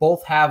think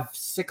both have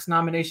 6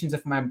 nominations,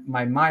 if my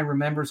mind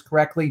remembers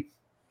correctly.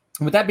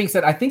 And with that being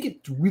said, I think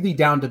it's really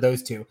down to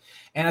those two.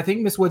 And I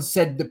think Ms. Woods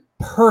said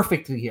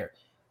perfectly here.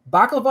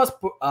 Baklava's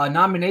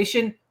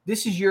nomination,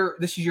 this is your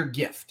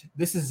gift.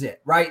 This is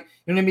it, right?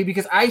 You know what I mean?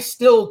 Because I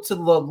still, to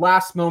the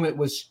last moment,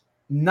 was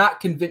not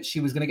convinced she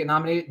was going to get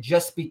nominated,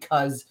 just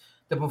because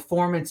the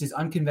performance is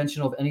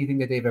unconventional of anything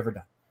that they've ever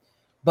done.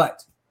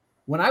 But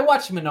when I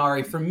watch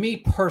Minari, for me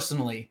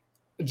personally,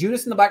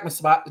 Judas and the Black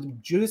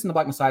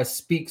Messiah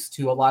speaks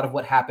to a lot of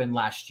what happened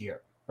last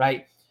year,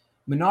 right?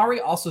 Minari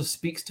also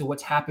speaks to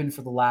what's happened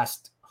for the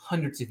last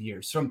hundreds of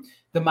years, from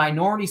the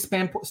minority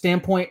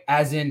standpoint,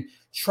 as in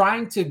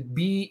trying to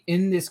be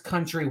in this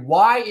country.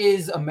 Why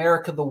is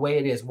America the way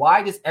it is?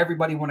 Why does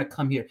everybody want to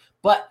come here?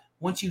 But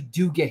once you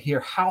do get here,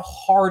 how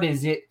hard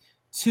is it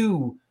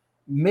to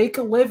make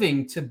a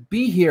living, to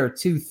be here,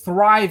 to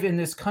thrive in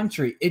this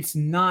country? It's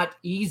not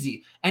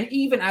easy. And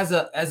even as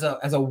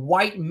a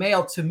white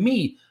male, to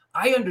me,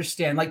 I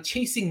understand, like,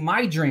 chasing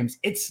my dreams,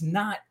 it's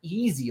not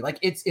easy. Like,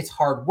 it's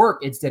hard work,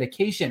 it's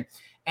dedication.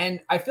 And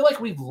I feel like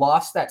we've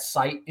lost that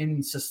sight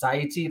in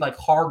society, like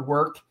hard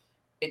work.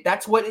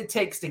 That's what it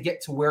takes to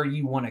get to where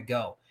you want to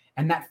go.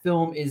 And that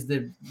film is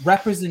the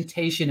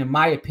representation, in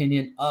my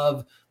opinion,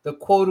 of the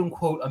quote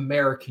unquote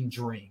American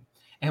dream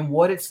and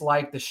what it's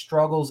like, the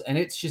struggles. And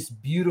it's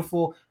just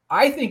beautiful.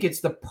 I think it's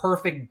the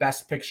perfect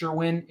Best Picture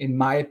win, in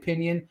my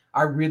opinion.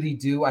 I really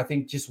do. I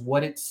think just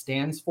what it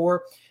stands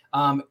for.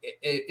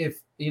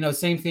 If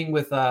same thing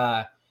with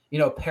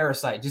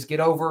Parasite. Just get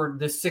over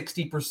the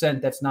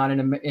 60% that's not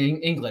in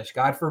English.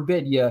 God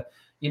forbid you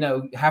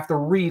have to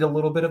read a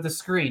little bit of the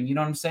screen. You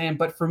know what I'm saying?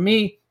 But for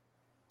me,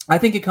 I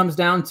think it comes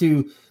down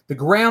to the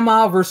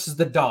grandma versus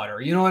the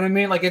daughter. You know what I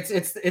mean? Like,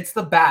 it's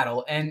the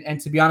battle. And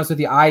to be honest with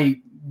you,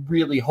 I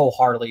really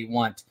wholeheartedly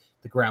want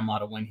the grandma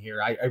to win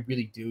here. I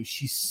really do.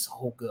 She's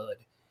so good.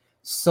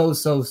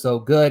 So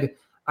good.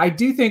 I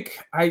do think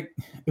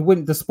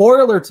the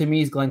spoiler to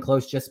me is Glenn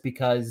Close, just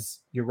because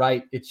you're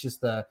right. It's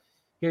just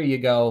here you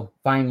go.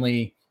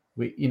 Finally,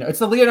 it's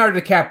the Leonardo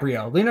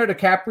DiCaprio. Leonardo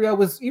DiCaprio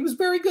was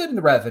very good in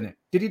The Revenant.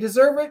 Did he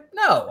deserve it?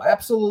 No,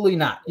 absolutely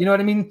not. You know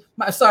what I mean?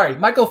 Sorry,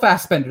 Michael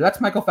Fassbender.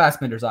 That's Michael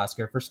Fassbender's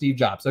Oscar for Steve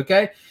Jobs.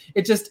 Okay.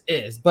 It just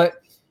is.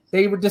 But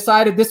they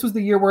decided this was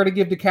the year we're going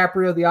to give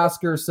DiCaprio the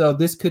Oscar. So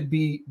this could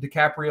be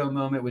DiCaprio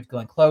moment with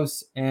Glenn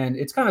Close. And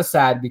it's kind of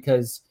sad,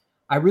 because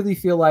I really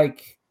feel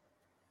like,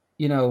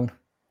 she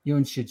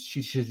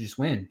should just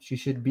win. She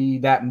should be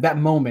that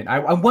moment. I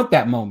want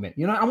that moment.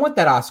 I want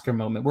that Oscar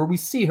moment where we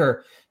see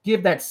her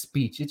give that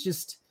speech. It's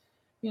just,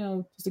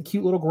 just a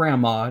cute little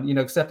grandma,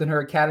 accepting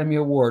her Academy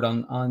Award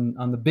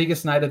on the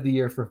biggest night of the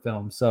year for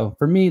film. So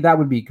for me, that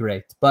would be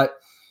great. But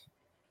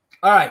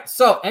all right.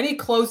 So any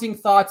closing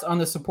thoughts on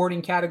the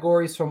supporting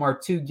categories from our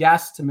two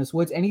guests, Ms.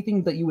 Woods?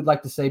 Anything that you would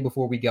like to say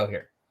before we go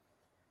here?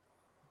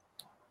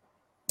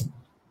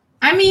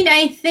 I mean,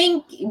 I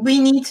think we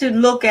need to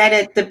look at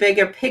it, the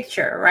bigger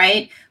picture,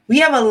 right? We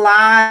have a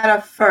lot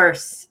of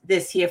firsts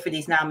this year for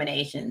these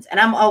nominations. And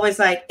I'm always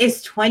like,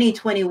 it's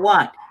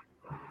 2021.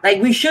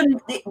 Like, we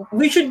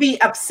should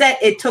be upset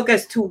it took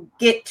us to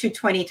get to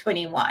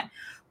 2021.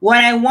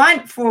 What I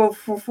want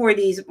for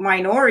these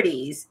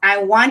minorities, I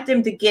want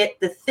them to get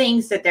the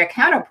things that their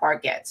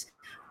counterpart gets.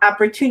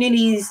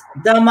 Opportunities,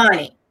 the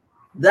money,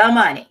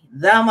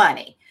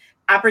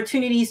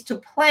 opportunities to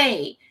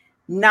play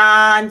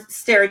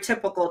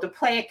non-stereotypical, to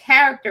play a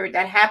character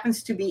that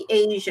happens to be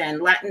Asian,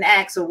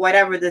 Latinx, or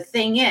whatever the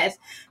thing is,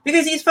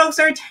 because these folks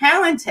are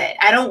talented.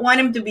 I don't want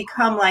them to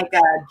become like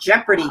a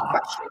Jeopardy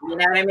question. You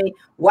know what I mean?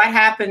 What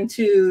happened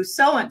to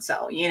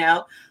so-and-so,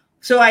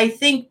 So I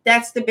think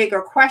that's the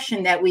bigger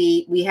question that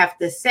we have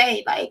to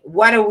say, like,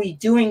 what are we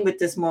doing with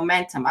this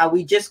momentum? Are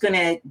we just going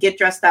to get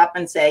dressed up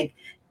and say,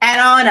 add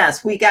on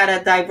us, we got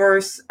a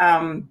diverse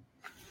in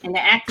the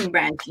acting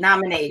branch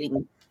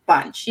nominating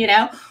bunch,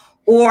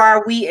 Or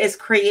are we as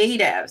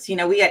creatives?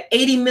 We got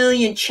 80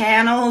 million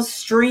channels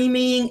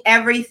streaming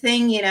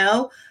everything,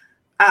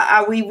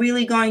 Are we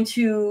really going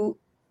to,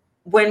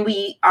 when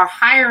we are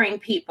hiring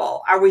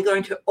people, are we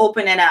going to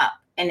open it up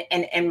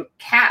and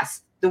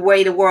cast the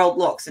way the world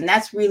looks? And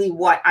that's really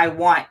what I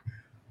want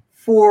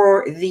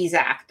for these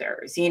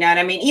actors. You know what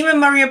I mean? Even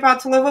Maria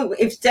Bartolova,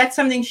 if that's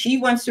something she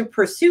wants to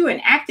pursue,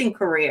 an acting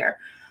career,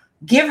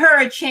 give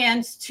her a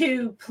chance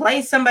to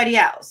play somebody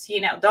else.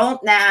 You know,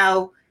 don't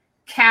now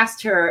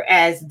cast her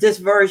as this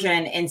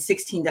version in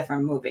 16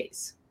 different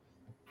movies.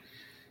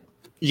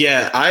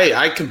 Yeah,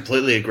 I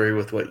completely agree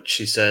with what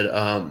she said.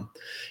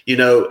 You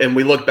know, and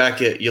we look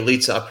back at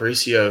Yalitza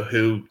Aparicio,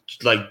 who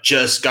like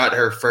just got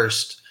her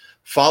first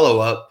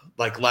follow-up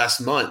like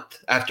last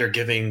month after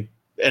giving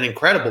an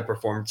incredible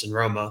performance in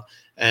Roma.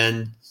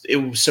 And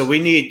so we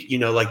need, you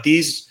know, like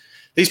these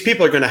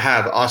people are going to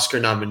have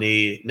Oscar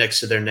nominee next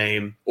to their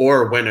name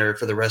or winner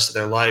for the rest of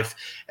their life.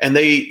 And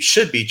they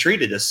should be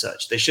treated as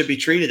such. They should be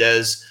treated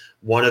as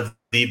one of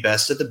the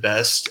best of the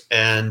best,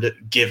 and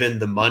given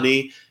the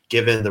money,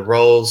 given the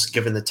roles,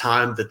 given the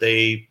time that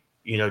they,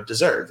 you know,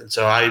 deserve. And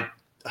so I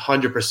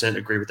 100%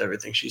 agree with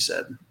everything she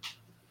said.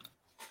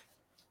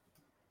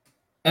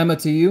 Emma,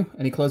 to you,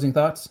 any closing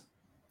thoughts?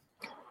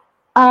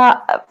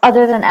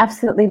 Other than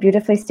absolutely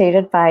beautifully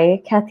stated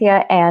by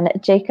Kathia and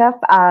Jacob,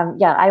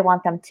 yeah, I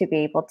want them to be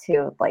able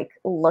to like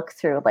look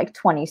through like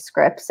 20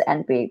 scripts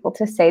and be able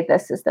to say,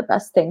 this is the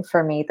best thing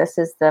for me. This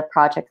is the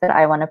project that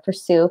I want to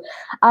pursue.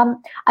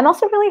 I'm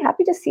also really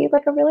happy to see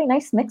like a really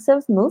nice mix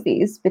of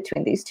movies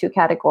between these two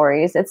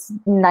categories. It's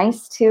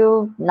nice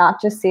to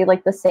not just see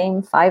like the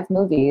same 5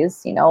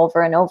 movies, you know,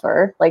 over and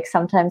over. Like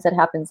sometimes it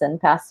happens in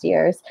past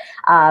years.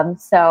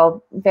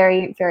 So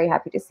very, very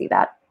happy to see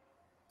that.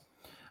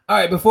 All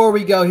right, before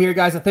we go here,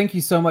 guys, thank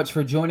you so much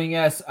for joining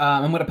us.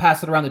 I'm going to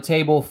pass it around the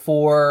table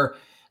for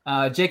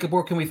Jacob.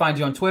 Where can we find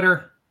you on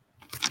Twitter?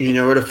 You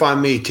know where to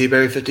find me,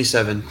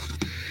 T-Berry57.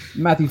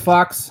 Matthew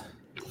Fox.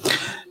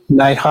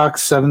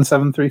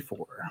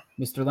 Nighthawk7734.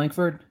 Mr.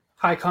 Langford.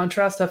 High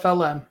Contrast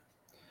FLM.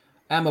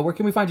 Emma, where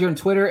can we find you on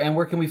Twitter, and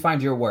where can we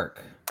find your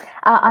work?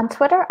 On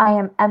Twitter, I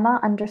am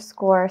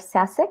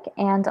Emma_Sasic,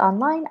 and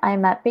online,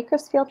 I'm at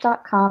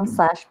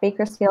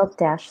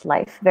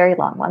bakersfield.com/bakersfield-life. Very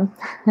long one.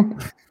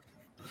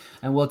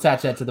 And we'll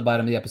attach that to the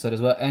bottom of the episode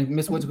as well. And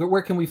Miss Woods,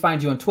 where can we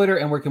find you on Twitter,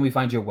 and where can we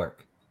find your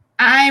work?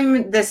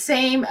 I'm the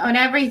same on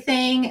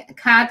everything.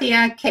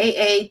 Kathia,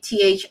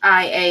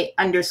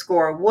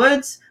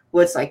 KATHIA_Woods.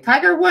 Woods like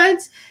Tiger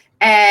Woods.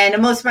 And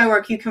most of my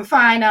work you can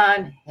find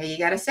on, hey, you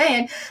gotta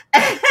say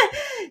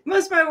it.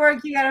 Most of my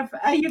work you can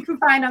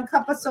find on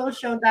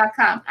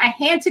cupofsocial.com. I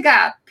hand to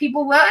God,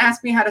 people will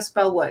ask me how to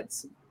spell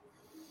Woods.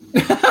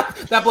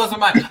 That blows my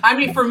mind. I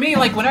mean, for me,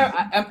 like whenever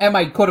at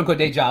my quote unquote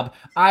day job,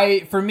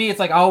 for me it's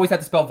like I always have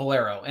to spell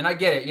Valero, and I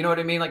get it. You know what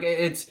I mean? Like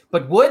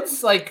but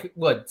Woods, like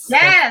Woods.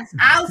 Yes,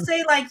 I'll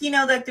say like, you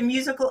know, like the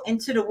musical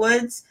Into the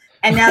Woods,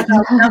 and now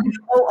go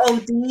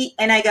WOOD,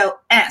 and I go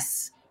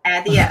S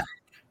at the F.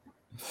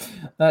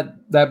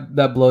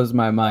 That blows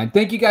my mind.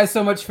 Thank you guys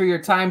so much for your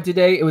time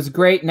today. It was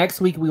great.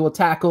 Next week we will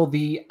tackle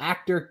the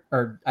actor,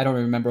 or I don't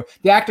remember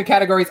the actor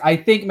categories. I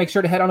think make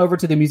sure to head on over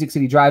to the Music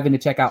City Drive-In to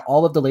check out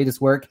all of the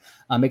latest work.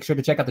 Make sure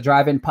to check out the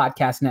Drive-In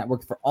Podcast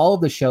Network for all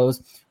of the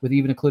shows, with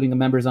even including the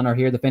members on our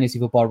here, the Fantasy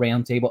Football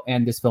Roundtable,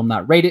 and This Film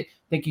Not Rated.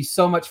 Thank you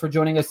so much for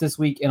joining us this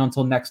week, and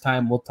until next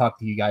time, we'll talk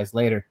to you guys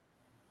later.